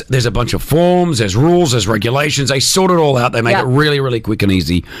there's a bunch of forms, there's rules, there's regulations. They sort it all out. They make it really, really quick and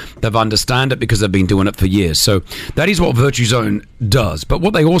easy. They've understand it because they've been doing it for years. So that is what Virtue Zone does. But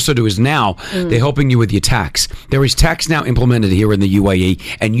what they also do is now they're helping you with your tax. There is tax now implemented here in the UAE,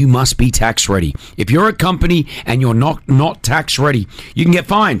 and you must be tax ready. If you're a company and you're not tax ready, you can get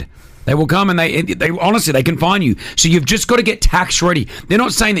fined. They will come and they honestly, they can fine you. So you've just got to get tax ready. They're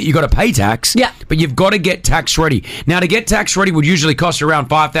not saying that you've got to pay tax, but you've got to get tax ready. Now, to get tax ready would usually cost around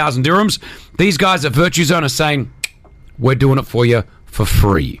 5,000 dirhams. These guys at Virtue Zone are saying, we're doing it for you for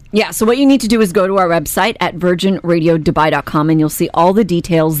free. Yeah, so what you need to do is go to our website at virginradiodubai.com and you'll see all the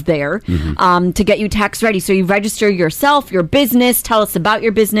details there to get you tax ready. So you register yourself, your business, tell us about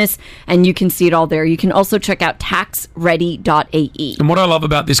your business, and you can see it all there. You can also check out taxready.ae. And what I love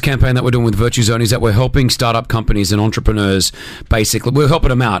about this campaign that we're doing with Virtue Zone is that we're helping startup companies and entrepreneurs, basically. We're helping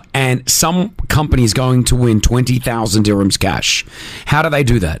them out. And some company's going to win 20,000 dirhams cash. How do they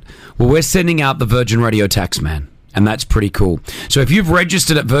do that? Well, we're sending out the Virgin Radio Taxman. And that's pretty cool. So if you've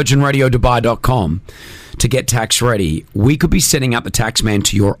registered at virginradiodubai.com to get tax ready, we could be sending out the taxman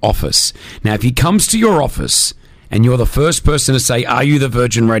to your office. Now, if he comes to your office and you're the first person to say, are you the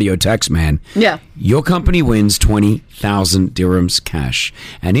Virgin Radio taxman? Yeah. Your company wins 20,000 dirhams cash.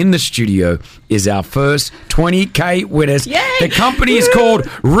 And in the studio is our first 20K winners. Yay! The company is called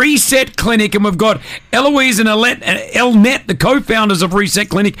Reset Clinic, and we've got Eloise and Elnet, the co-founders of Reset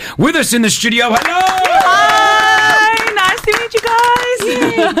Clinic, with us in the studio. Hello! Nice to meet you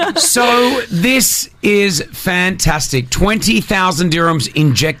guys. So this is fantastic. 20,000 dirhams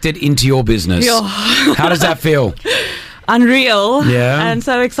injected into your business. Yo. How does that feel? Unreal. Yeah. And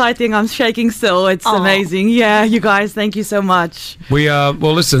so exciting. I'm shaking still. It's amazing. Yeah, you guys, thank you so much. Well,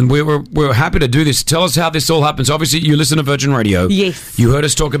 listen, we're happy to do this. Tell us how this all happens. Obviously, you listen to Virgin Radio. Yes. You heard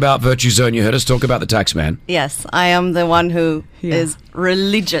us talk about Virtue Zone. You heard us talk about the Taxman. Yes, I am the one who is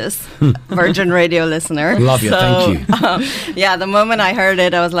religious Virgin Radio listener. Love you. Thank you. Yeah, the moment I heard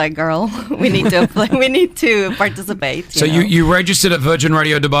it, I was like, "Girl, we need to participate." So you registered at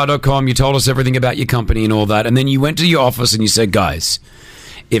virginradiodubai.com. You told us everything about your company and all that, and then you went to your office and you said, "Guys,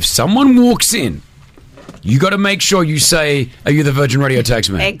 if someone walks in you got to make sure you say, "Are you the Virgin Radio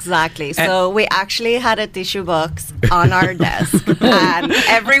taxman?" Exactly. So we actually had a tissue box on our desk, and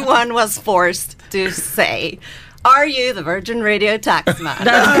everyone was forced to say, "Are you the Virgin Radio taxman?"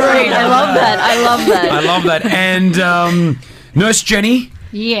 That's great. I love that. I love that. I love that. And Nurse Jenny,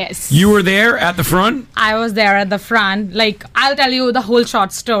 Yes. you were there at the front. I was there at the front. Like, I'll tell you the whole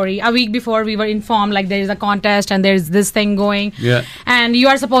short story. A week before, we were informed, like, there is a contest and there's this thing going. Yeah. And you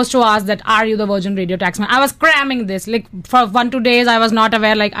are supposed to ask that, are you the Virgin Radio taxman? I was cramming this. Like, for 1-2 days, I was not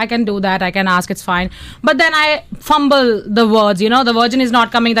aware, like, I can do that. I can ask, it's fine. But then I fumble the words, you know, the Virgin is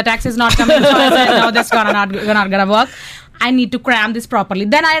not coming, the tax is not coming. So I said, no, this is not gonna work. I need to cram this properly.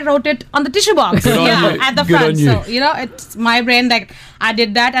 Then I wrote it on the tissue box. Good on you. At the Good front. on you. So, you know, it's my brain that I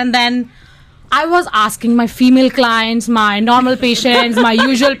did that. And then I was asking my female clients, my normal patients, my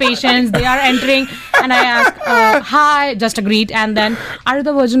usual patients, they are entering, and I ask, hi, just a greet, and then, are you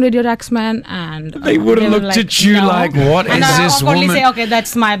the Virgin Radio taxman? And They would have were looked at you "No." like, what And is I this awkwardly woman? say, okay,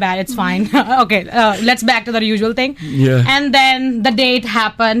 that's my bad, it's fine. Okay, let's back to the usual thing. Yeah. And then the date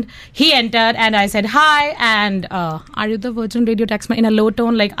happened. He entered, and I said, hi, and are you the Virgin Radio taxman? In a low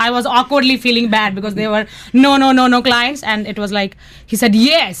tone, like, I was awkwardly feeling bad because they were no clients, and it was like, he said,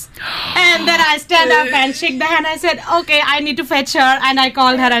 yes. And then I stand up and shake the hand. I said, okay, I need to fetch her. And I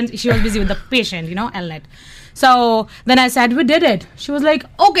called her, and she was busy with the patient, you know, Elnet. So then I said, we did it. She was like,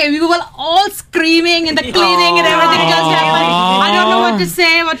 okay, we were all screaming in the cleaning and everything just happened. I don't know what to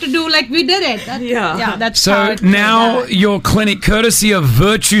say, what to do. Like, we did it. Yeah, that's how So it now your clinic, courtesy of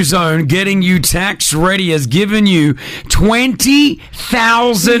Virtue Zone, getting you tax ready, has given you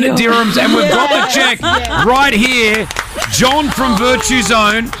 20,000 dirhams. And we've got the check right here. John from Virtue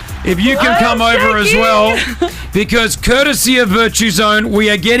Zone, if you can come over as well, because courtesy of Virtue Zone, we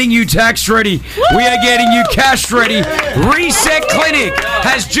are getting you tax ready. We are getting you cash ready. Reset Clinic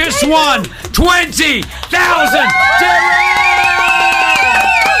has just won 20,000 dirhams.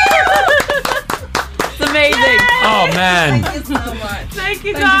 It's amazing. Oh, man. Thank you so much. Thank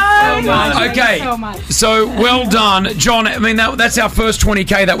you guys. Okay, so much. so well done, John. I mean, that's our first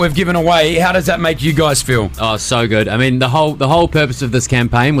 20K that we've given away. How does that make you guys feel? Oh, so good. I mean, the whole purpose of this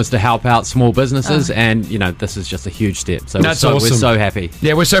campaign was to help out small businesses, and you know, this is just a huge step. So That's we're awesome. so happy.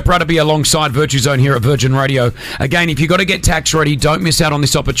 Yeah, we're so proud to be alongside Virtue Zone here at Virgin Radio. Again, if you've got to get tax ready, don't miss out on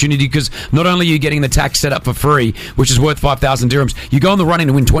this opportunity, because not only are you getting the tax set up for free, which is worth 5,000 dirhams, you go on the run-in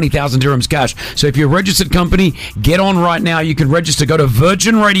and win 20,000 dirhams cash. So if you're a registered company, get on right now. You can register. Go to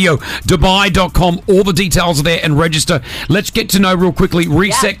virginradiodubai.com. All the details are there, and register. Let's get to know real quickly.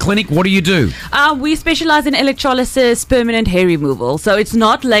 Reset Clinic, what do you do? We specialize in electrolysis, permanent hair removal. So it's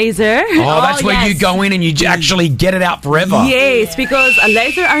not laser. Oh, that's where you go in and you actually get it out forever. Yes, because a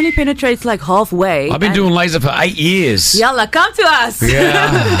laser only penetrates like halfway. I've been doing laser for 8 years. Yalla, come to us.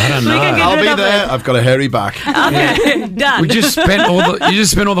 Yeah, I don't know. I'll be there. I've got a hairy back. Okay, done. We just spent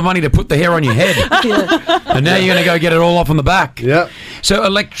all the money to put the hair on your head, and now you're going to go get it all off on the back. Yeah. So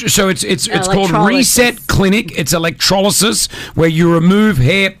it's called Reset Clinic. It's electrolysis where you remove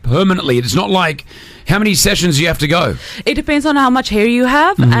hair permanently. It's not like how many sessions you have to go. It depends on how much hair you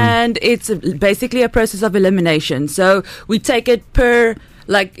have, and it's basically a process of elimination. So we take it per,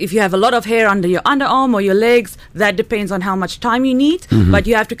 like, if you have a lot of hair under your underarm or your legs, that depends on how much time you need. But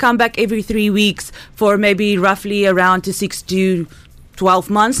you have to come back every 3 weeks for maybe roughly around to 6 to 12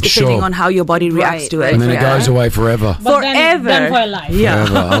 months, depending on how your body reacts to it. And then it goes away forever. Forever. Then for life. Yeah.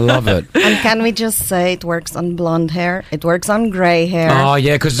 Forever. I love it. And can we just say it works on blonde hair? It works on grey hair. Oh,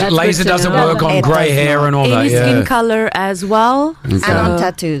 yeah, because laser doesn't work on It grey does hair not. and all Any that. skin Yeah. color as well. And on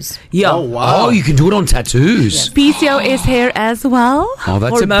tattoos. Yeah. Oh, wow. Oh, you can do it on tattoos. PCOS hair as well. Oh,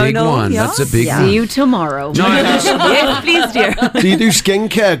 that's a big Hormonal, one. yeah. That's a big one. See you tomorrow. Yes, please, dear. Do you do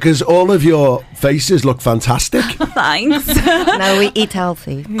skincare? Because all of your faces look fantastic. Thanks. No, we eat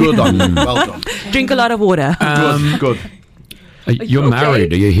healthy. Good on you. Well done. Drink a lot of water. Good. You're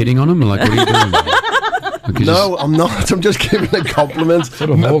married. Are you hitting on him? Like, what are you doing? No, I'm not. I'm just giving a compliment.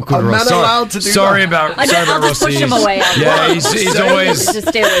 Sort of awkward. I'm not allowed to do sorry that. about I'll just push Rossi. him away. Yeah, he's always. Just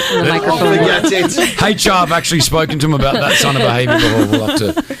stay away from the microphone. Forget it. HR have actually spoken to him about that kind of behaviour before. We'll have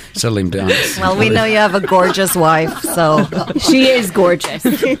to settle him down. Well, we know you have a gorgeous wife, so She is gorgeous.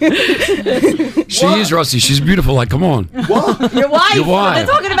 She is, Rossi. She's beautiful. Like, come on. What? Your wife. Your wife. They're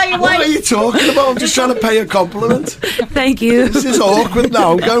talking about your What wife. are you talking about? I'm just trying to pay a compliment. Thank you. This is awkward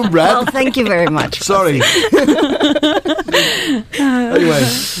now. I'm going red. well, thank you very much. Sorry. Anyway.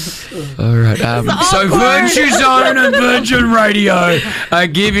 All right. So Virtue Zone and Virgin Radio are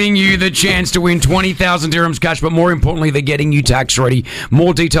giving you the chance to win 20,000 dirhams cash, but more importantly, they're getting you tax ready.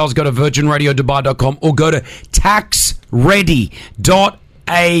 More details, go to virginradiodubai.com or go to taxready.app.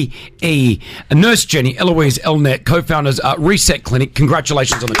 UAE. Nurse Jenny, Eloise, Elnet, co-founders Reset Clinic.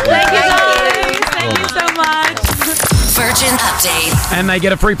 Congratulations on the clinic. Thank you, guys. Thank you so much. Virgin Update. And they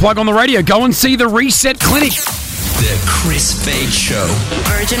get a free plug on the radio. Go and see the Reset Clinic. The Kris Fade Show.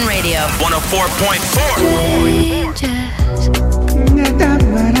 Virgin Radio.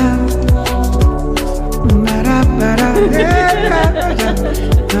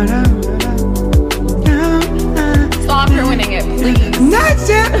 Stop ruining it, please.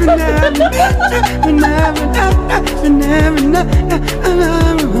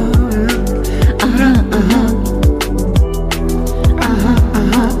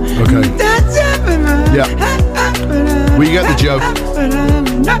 Okay. Yeah. We got the joke.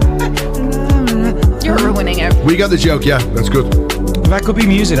 You're ruining it. We got the joke, yeah. That's good. That could be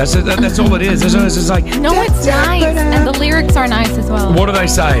music. That's all it is. It's just like... No, it's nice. And the lyrics are nice as well. What do they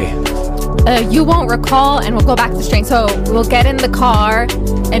say? You won't recall, and we'll go back to string. So we'll get in the car,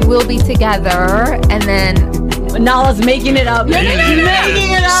 and we'll be together, and then... Nala's making it up. Making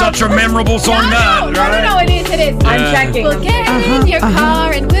it up. Such a memorable song, No, it is. I'm checking. We'll get in your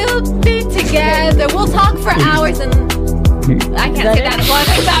car, and we'll be together. We'll talk for hours, and... I can't say that as long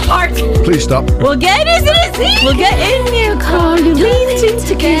as that part. Please stop. We'll get in your car, you lean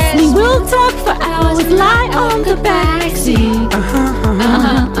to kiss me. We'll talk for hours, lie on the backseat.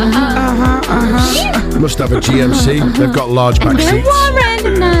 Must have a GMC. They've got large back Then seats. one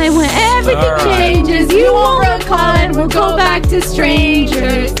random night when everything changes, you won't recall, and we'll go back to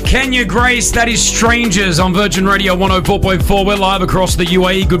strangers. Kenya Grace, that is Strangers on Virgin Radio 104.4. We're live across the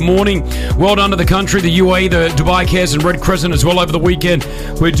UAE. Good morning. Well done to the country, the UAE, the Dubai Cares and Red Crescent as well over the weekend.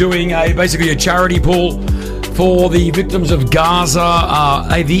 We're doing basically a charity pool for the victims of Gaza.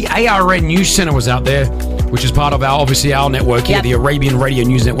 The ARN News Center was out there, which is part of our network here, the Arabian Radio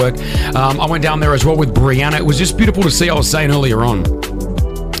News Network. I went down there as well with Brianna. It was just beautiful to see. I was saying earlier on,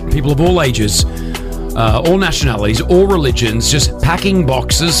 people of all ages, all nationalities, all religions, just packing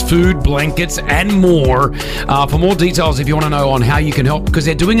boxes, food, blankets, and more. For more details, if you want to know on how you can help, because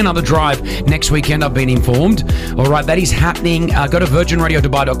they're doing another drive next weekend, I've been informed. All right, that is happening. Go to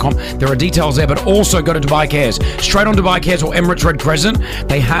virginradiodubai.com. There are details there, but also go to Dubai Cares. Straight on Dubai Cares or Emirates Red Crescent.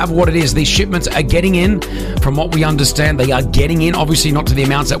 They have what it is. These shipments are getting in. From what we understand, they are getting in. Obviously, not to the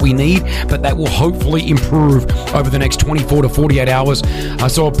amounts that we need, but that will hopefully improve over the next 24 to 48 hours. I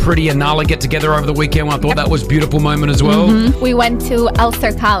saw Pretty and Nala get together over the weekend. I thought that was a beautiful moment as well. We went to El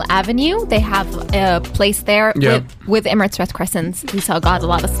Cercal Avenue. They have a place there with Emirates Red Crescent. We got a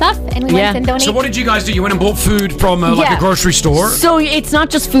lot of stuff, and we went and donated. So what did you guys do? You went and bought food from like a grocery store? So it's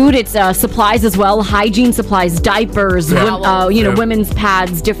not just food, it's supplies as well. Hygiene supplies, diapers, women's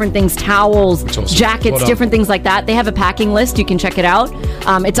pads, different things, towels, jackets, different things like that. They have a packing list. You can check it out.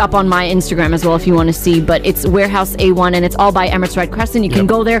 It's up on my Instagram as well if you want to see. But it's Warehouse A1, and it's all by Emirates Red Crescent. You can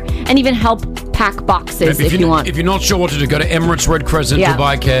go there and even help pack boxes if you want. If you're not sure what to do, go to Emirates Red Crescent,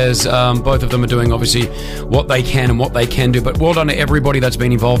 Dubai Cares. Both of them are doing, obviously, what they can and what they can do. But well done to everybody that's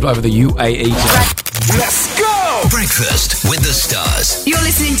been involved over the UAE today. Let's go! Breakfast with the stars. You're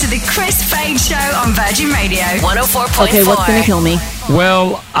listening to the Kris Fade Show on Virgin Radio 104.4. Okay, what's going to kill me?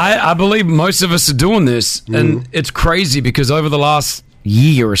 Well, I believe most of us are doing this, and it's crazy because over the last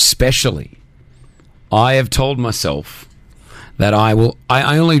year especially, I have told myself that I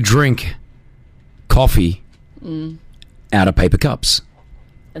only drink coffee out of paper cups.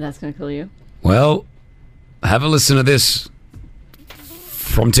 And that's going to kill you? Well, have a listen to this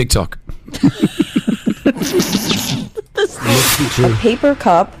from TikTok. A paper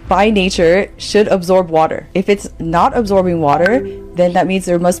cup, by nature, should absorb water. If it's not absorbing water, then that means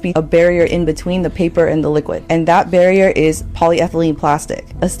there must be a barrier in between the paper and the liquid. And that barrier is polyethylene plastic.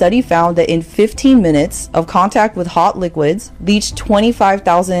 A study found that in 15 minutes of contact with hot liquids leached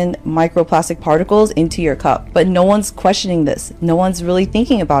 25,000 microplastic particles into your cup. But no one's questioning this. No one's really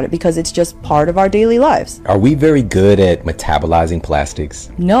thinking about it because it's just part of our daily lives. Are we very good at metabolizing plastics?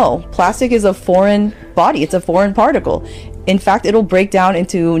 No, plastic is a foreign body. It's a foreign particle. In fact, it'll break down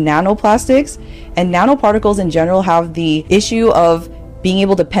into nanoplastics, and nanoparticles in general have the issue of being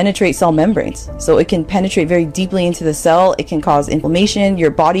able to penetrate cell membranes. So it can penetrate very deeply into the cell. It can cause inflammation. Your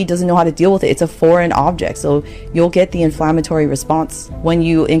body doesn't know how to deal with it. It's a foreign object. So you'll get the inflammatory response when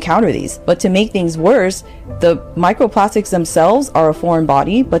you encounter these. But to make things worse, the microplastics themselves are a foreign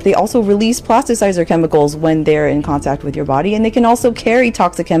body, but they also release plasticizer chemicals when they're in contact with your body. And they can also carry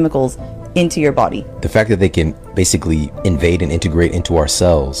toxic chemicals into your body. The fact that they can basically invade and integrate into our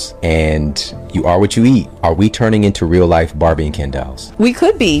cells, and you are what you eat. Are we turning into real life Barbie and Ken dolls? We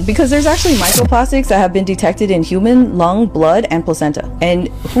could be, because there's actually microplastics that have been detected in human lung, blood, and placenta. And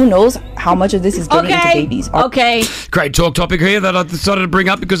who knows how much of this is getting into babies. Okay. Great talk topic here that I decided to bring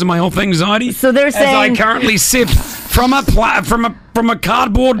up because of my health anxiety. So they're saying, as I currently sip from a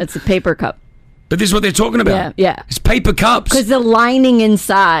cardboard. It's a paper cup. But this is what they're talking about. Yeah, yeah. It's paper cups. Because the lining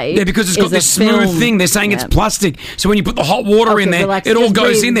inside. Yeah, because it's got is a this smooth film. thing. They're saying it's plastic. So when you put the hot water in there, relax. it all Just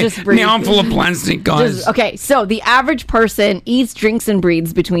goes breathe, in there. just breathe. Now I'm full of plastic, guys. Okay, so the average person eats, drinks, and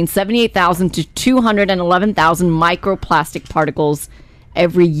breathes between 78,000 to 211,000 microplastic particles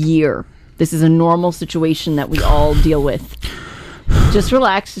every year. This is a normal situation that we all deal with. Just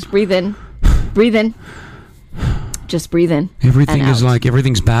relax. Just breathe in. Breathe in. Just breathe in. Everything and is out. like,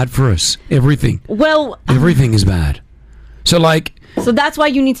 everything's bad for us. Everything. Well, Everything is bad. So like... so that's why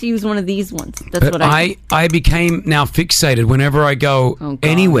you need to use one of these ones. That's But what I became now fixated whenever I go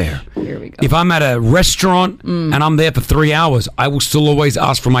anywhere. Here we go. If I'm at a restaurant and I'm there for 3 hours, I will still always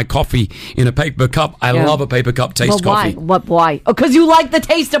ask for my coffee in a paper cup. I Yeah. love a paper cup taste But why? coffee. Why? Oh, because you like the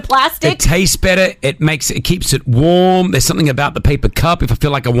taste of plastic? It tastes better. It keeps it warm. There's something about the paper cup. If I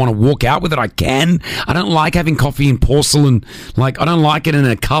feel like I want to walk out with it, I can. I don't like having coffee in porcelain. Like, I don't like it in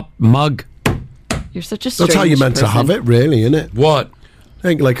a cup, mug. You're such a strange That's how you're meant to person. have it, really, isn't it? What? I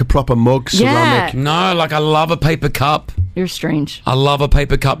think like a proper mug, ceramic. No, like I love a paper cup. You're strange. I love a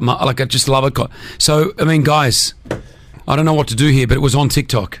paper cup. Like I just love it. So, I mean, guys, I don't know what to do here, but it was on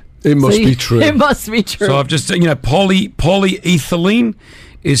TikTok. It must be true. It must be true. So I've just, polyethylene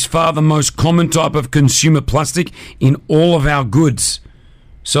is far the most common type of consumer plastic in all of our goods.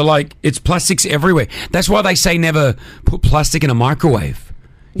 So, like, it's plastics everywhere. That's why they say never put plastic in a microwave.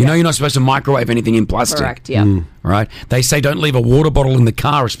 You know you're not supposed to microwave anything in plastic. Correct, yeah. Right? They say don't leave a water bottle in the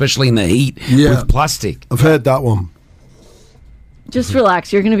car, especially in the heat, with plastic. I've heard that one. Just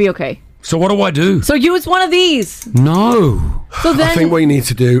relax. You're going to be okay. So what do I do? So use one of these. No. So then, I think what you need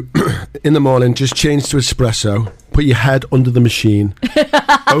to do in the morning, just change to espresso, put your head under the machine,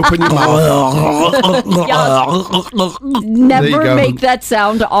 open your mouth. There you never go. make that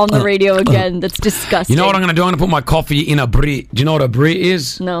sound on the radio again. That's disgusting. You know what I'm going to do? I'm going to put my coffee in a brie. Do you know what a brie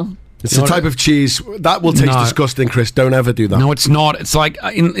is? No. It's a type of cheese that will taste No. disgusting, Chris. Don't ever do that. No, it's not. It's like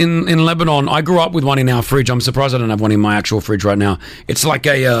in Lebanon. I grew up with one in our fridge. I'm surprised I don't have one in my actual fridge right now. It's like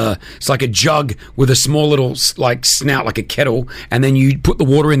a jug with a small little like snout, like a kettle, and then you put the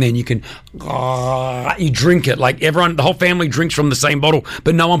water in there and you can you drink it. Like everyone, the whole family drinks from the same bottle,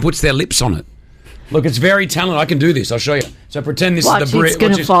 but no one puts their lips on it. Look, it's very talented. I can do this. I'll show you. So pretend this Watch, is the brie. it's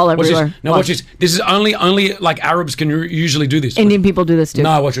gonna fall everywhere. No, watch this. This is only like Arabs can usually do this. Indian people do this too.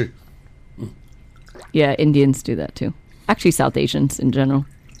 No, watch it. Yeah, Indians do that too. Actually, South Asians in general.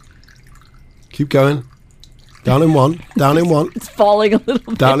 Keep going. Down in one. Down in one. It's falling a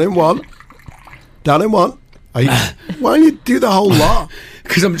little bit. Down in one. Down in one. Why don't you do the whole lot?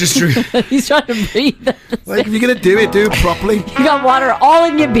 Because I'm just... He's trying to breathe. Like, if you're going to do it, do it properly. You got water all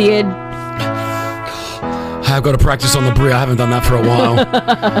in your beard. I've got to practice on the brie. I haven't done that for a while.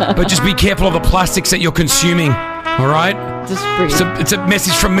 But just be careful of the plastics that you're consuming. All right? Just breathe. It's a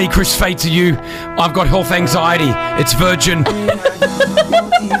message from me, Kris Fay, to you. I've got health anxiety. It's Virgin.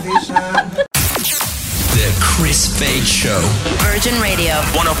 The Kris Fay Show. Virgin Radio.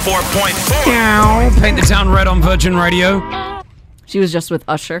 104.4. Paint the town red on Virgin Radio. She was just with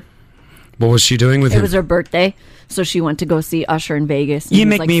Usher. What was she doing with It him? was her birthday, so she went to go see Usher in Vegas. and You he was,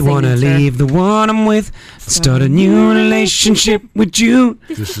 make like, me singing want to to her. leave the one I'm with, start a new relationship with you.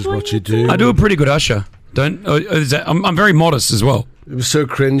 This is what you do. I do a pretty good Usher. I'm very modest as well. It was so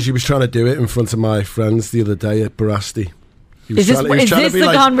cringe. He was trying to do it in front of my friends the other day at Barasti. Is this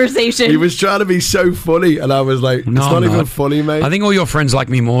the conversation? He was trying to be so funny, and I was like, it's not even funny, mate. I think all your friends like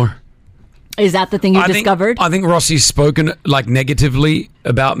me more. Is that the thing you discovered? I think Rossi's spoken like negatively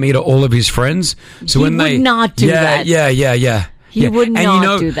about me to all of his friends. So He when would they not do that. Yeah. He would and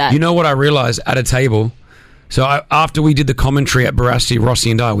not do that. You know what I realized at a table? So after we did the commentary at Barasti, Rossi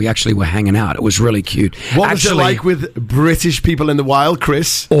and I, we actually were hanging out. It was really cute. What was it like with British people in the wild,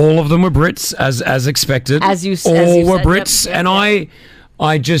 Chris? All of them were Brits, as expected. As you all said, were yep, Brits, yep, and yep.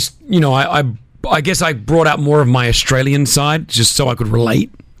 I just, I guess I brought out more of my Australian side just so I could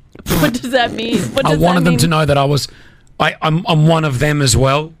relate. What does that mean? I wanted them to know that I'm one of them as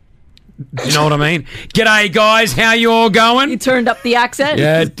well. You know what I mean? G'day, guys. How you all going? You turned up the accent.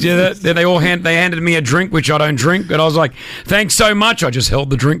 Yeah. They all handed me a drink, which I don't drink, but I was like, "Thanks so much." I just held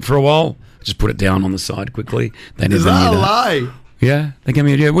the drink for a while. Just put it down on the side quickly. They never Is that knew a lie? Yeah, they gave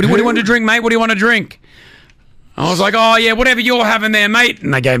me a What do you want to drink, mate? What do you want to drink? I was like, oh, yeah, whatever you're having there, mate.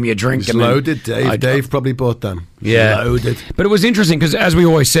 And they gave me a drink. He's loaded, Dave. Dave probably bought them. Yeah. Loaded. But it was interesting because, as we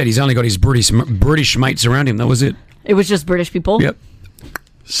always said, he's only got his British mates around him. That was it. It was just British people? Yep.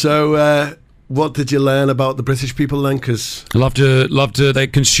 So, what did you learn about the British people then? Because love to. They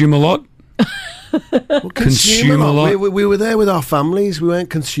consume a lot. Consume a lot. We were there with our families. We weren't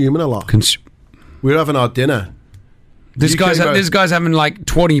consuming a lot. We were having our dinner. This guy's having like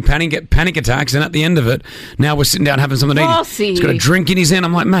 20 panic attacks, and at the end of it, now we're sitting down having something to eat. Rossi. He's got a drink in his hand.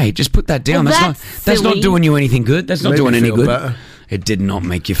 I'm like, mate, just put that down. Well, that's not doing you anything good. That's not Made doing me any feel good. better. It did not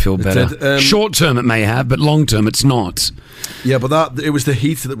make you feel better. did, Short term, it may have, but long term, it's not. Yeah, but it was the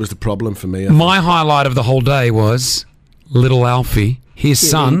heat that was the problem for me. My highlight of the whole day was little Alfie, his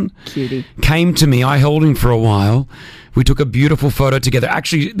son, came to me. I held him for a while. We took a beautiful photo together.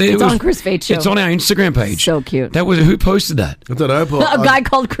 Actually, it's on Kris Fate show. It's on our Instagram page. So cute. That was who posted that? I don't know, but a guy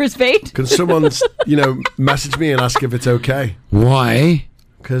called Kris Fate. Can someone, message me and ask if it's okay? Why?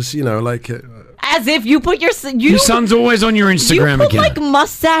 Because As if you put your son's always on your Instagram you put account. like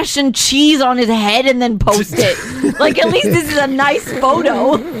mustache and cheese on his head and then post it. Like at least this is a nice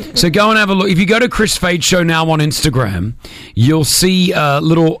photo. So go and have a look. If you go to Kris Fade Show now on Instagram, you'll see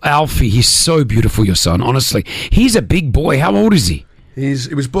little Alfie. He's so beautiful, your son. Honestly, he's a big boy. How old is he? He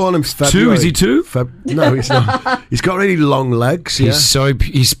was born in February. 2? Is he 2? No, he's not. He's got really long legs. Yeah.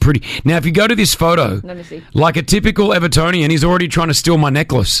 He's pretty. Now, if you go to this photo, Let me see. like a typical Evertonian, he's already trying to steal my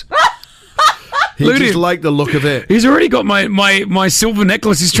necklace. He Look at just him. liked the look of it. He's already got my silver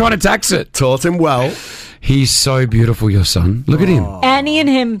necklace. He's trying to tax it. Taught him well. He's so beautiful, your son. Look at him. Annie and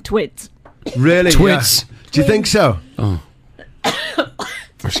him twits. Really? Twits. Yeah. Do you think so? Oh.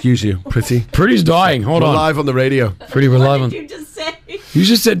 Excuse you, Pretty. Pretty's dying. Hold We're on. live on the radio. Pretty, we're live on. You just say. You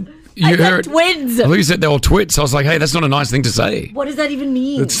just said you heard twins. I thought you said they were twits. I was like, hey, that's not a nice thing to say. What does that even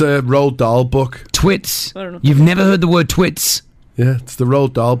mean? It's a Roald Dahl book. Twits. I don't know. You've never heard the word twits? Yeah, it's the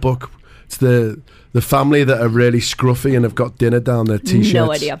Roald Dahl book. It's the family that are really scruffy and have got dinner down their t-shirts.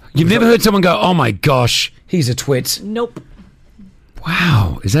 No idea. You've never heard someone go, oh my gosh, he's a twit. Nope.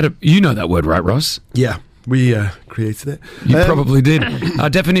 Wow. Is that you know that word, right, Ross? Yeah, we created it. You probably did. Our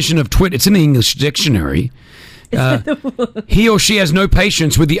definition of twit, it's in the English dictionary. He or she has no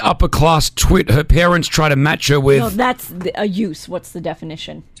patience with the upper class twit her parents try to match her with. No, that's a use. What's the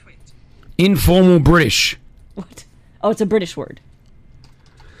definition? Informal British. What? Oh, it's a British word.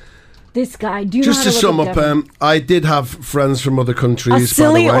 This guy. Do you Just know to how sum look up, up I did have friends from other countries. a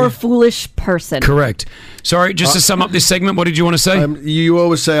silly by the way. or foolish person? Correct. Sorry, just to sum up this segment, what did you want to say? You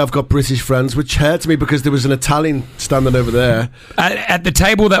always say I've got British friends, which hurts me because there was an Italian standing over there. At the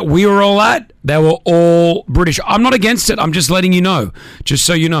table that we were all at, they were all British. I'm not against it. I'm just letting you know, just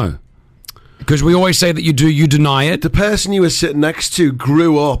so you know. Because we always say that you deny it. The person you were sitting next to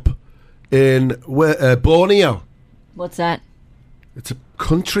grew up in Borneo. What's that? It's a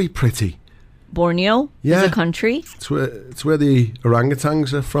country, Pretty. Borneo Yeah. is a country. It's where the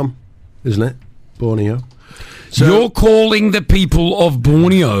orangutans are from, isn't it? Borneo. So You're calling the people of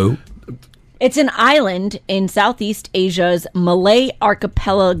Borneo. It's an island in Southeast Asia's Malay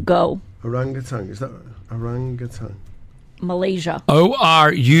archipelago. orangutan, is that orangutan? Malaysia.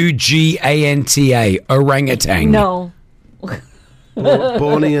 Ouruganta, orangutan. No.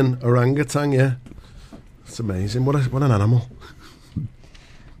 Bornean orangutan, yeah. That's amazing. What an animal.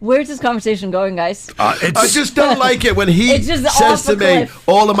 Where's this conversation going, guys? I just don't like it when he It's just says off to a me, cliff.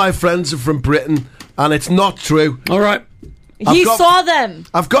 all of my friends are from Britain, and it's not true. All right. He saw them.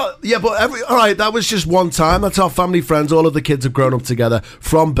 All right, that was just one time. That's our family friends. All of the kids have grown up together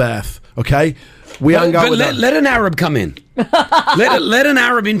from birth, okay? We hang out with them. Let an Arab come in. let an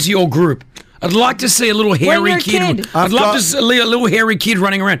Arab into your group. I'd like to see a little hairy kid. I'd love to see a little hairy kid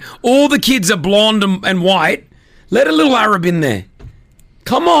running around. All the kids are blonde and white. Let a little Arab in there.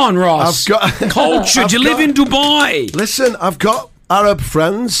 Come on, Ross. Cultured. You live in Dubai. Listen, I've got Arab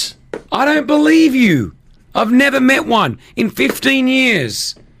friends. I don't believe you. I've never met one in 15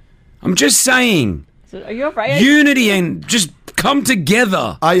 years. I'm just saying. So are you afraid? Unity and just come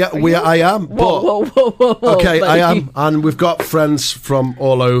together. I am. But, Whoa, okay, buddy. I am. And we've got friends from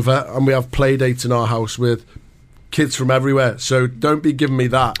all over, and we have play dates in our house with kids from everywhere. So don't be giving me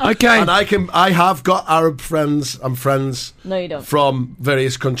that. Okay. And I have got Arab friends and friends No, you don't. from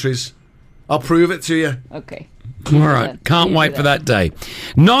various countries. I'll prove it to you. Okay. All right. Can't wait for that day.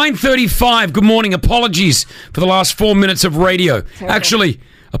 9:35. Good morning. Apologies for the last 4 minutes of radio. Actually,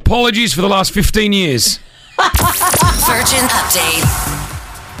 apologies for the last 15 years. Virgin Update.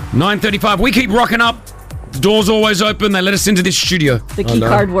 9:35. We keep rocking up. The door's always open. They let us into this studio. The key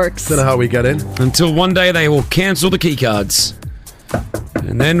card works. Don't know how we get in. Until one day they will cancel the key cards.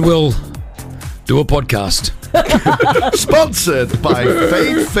 And then we'll do a podcast. Sponsored by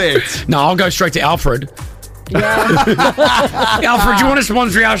Fade Fit. No, I'll go straight to Alfred. Alfred, you want to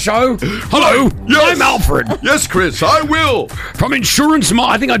sponsor our show? Hello, Yes. I'm Alfred. Yes, Chris, I will. From Insurance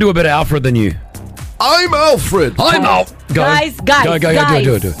I think I do a better Alfred than you. I'm Alfred. I'm Alfred. Guys, Do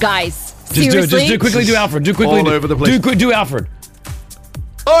it. guys. Just Seriously? do quickly. Do Alfred. Do quickly. All over the place. Do Alfred.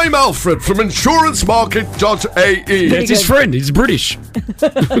 I'm Alfred from insurancemarket.ae. That's his friend. He's British.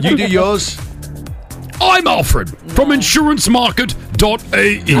 You do yours. I'm Alfred from insurancemarket.ae.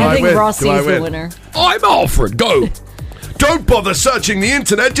 I think win? Rossi Do I is the win? winner. I'm Alfred. Go. Don't bother searching the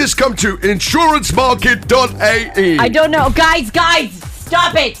internet. Just come to insurancemarket.ae. I don't know. Guys,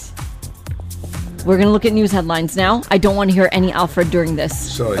 stop it. We're going to look at news headlines now. I don't want to hear any Alfred during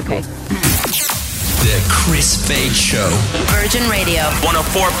this. Sorry. Okay. The Kris Fade Show. Virgin Radio.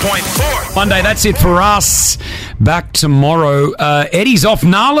 104.4. Monday, that's it for us. Back tomorrow. Eddie's off.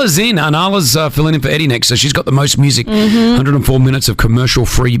 Nala's in. Nala's filling in for Eddie next, so she's got the most music. 104 minutes of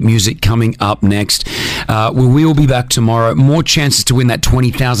commercial-free music coming up next. We will be back tomorrow. More chances to win that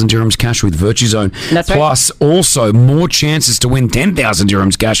 20,000 dirhams cash with Virtue Zone. That's right. Plus, also, more chances to win 10,000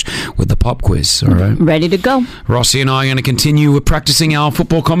 dirhams cash with the pop quiz. All right. Ready to go. Rossi and I are going to continue practicing our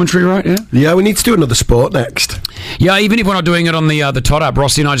football commentary, right? Yeah. Yeah, we need to do another sport next. Yeah, even if we're not doing it on the Tot app,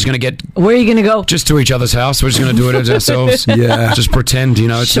 Rossi and I are just going to get Where are you going to go? just to each other's house. We're just going to do it ourselves. Yeah. Just pretend,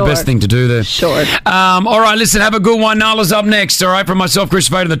 it's Sure. the best thing to do there. Sure. All right, listen, have a good one. Nala's up next. All right, from myself, Kris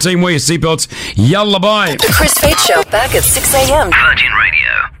Fade, and the team, wear your seatbelts. Yalla, bye. The Kris Fade Show back at 6 a.m. Virgin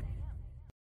Radio.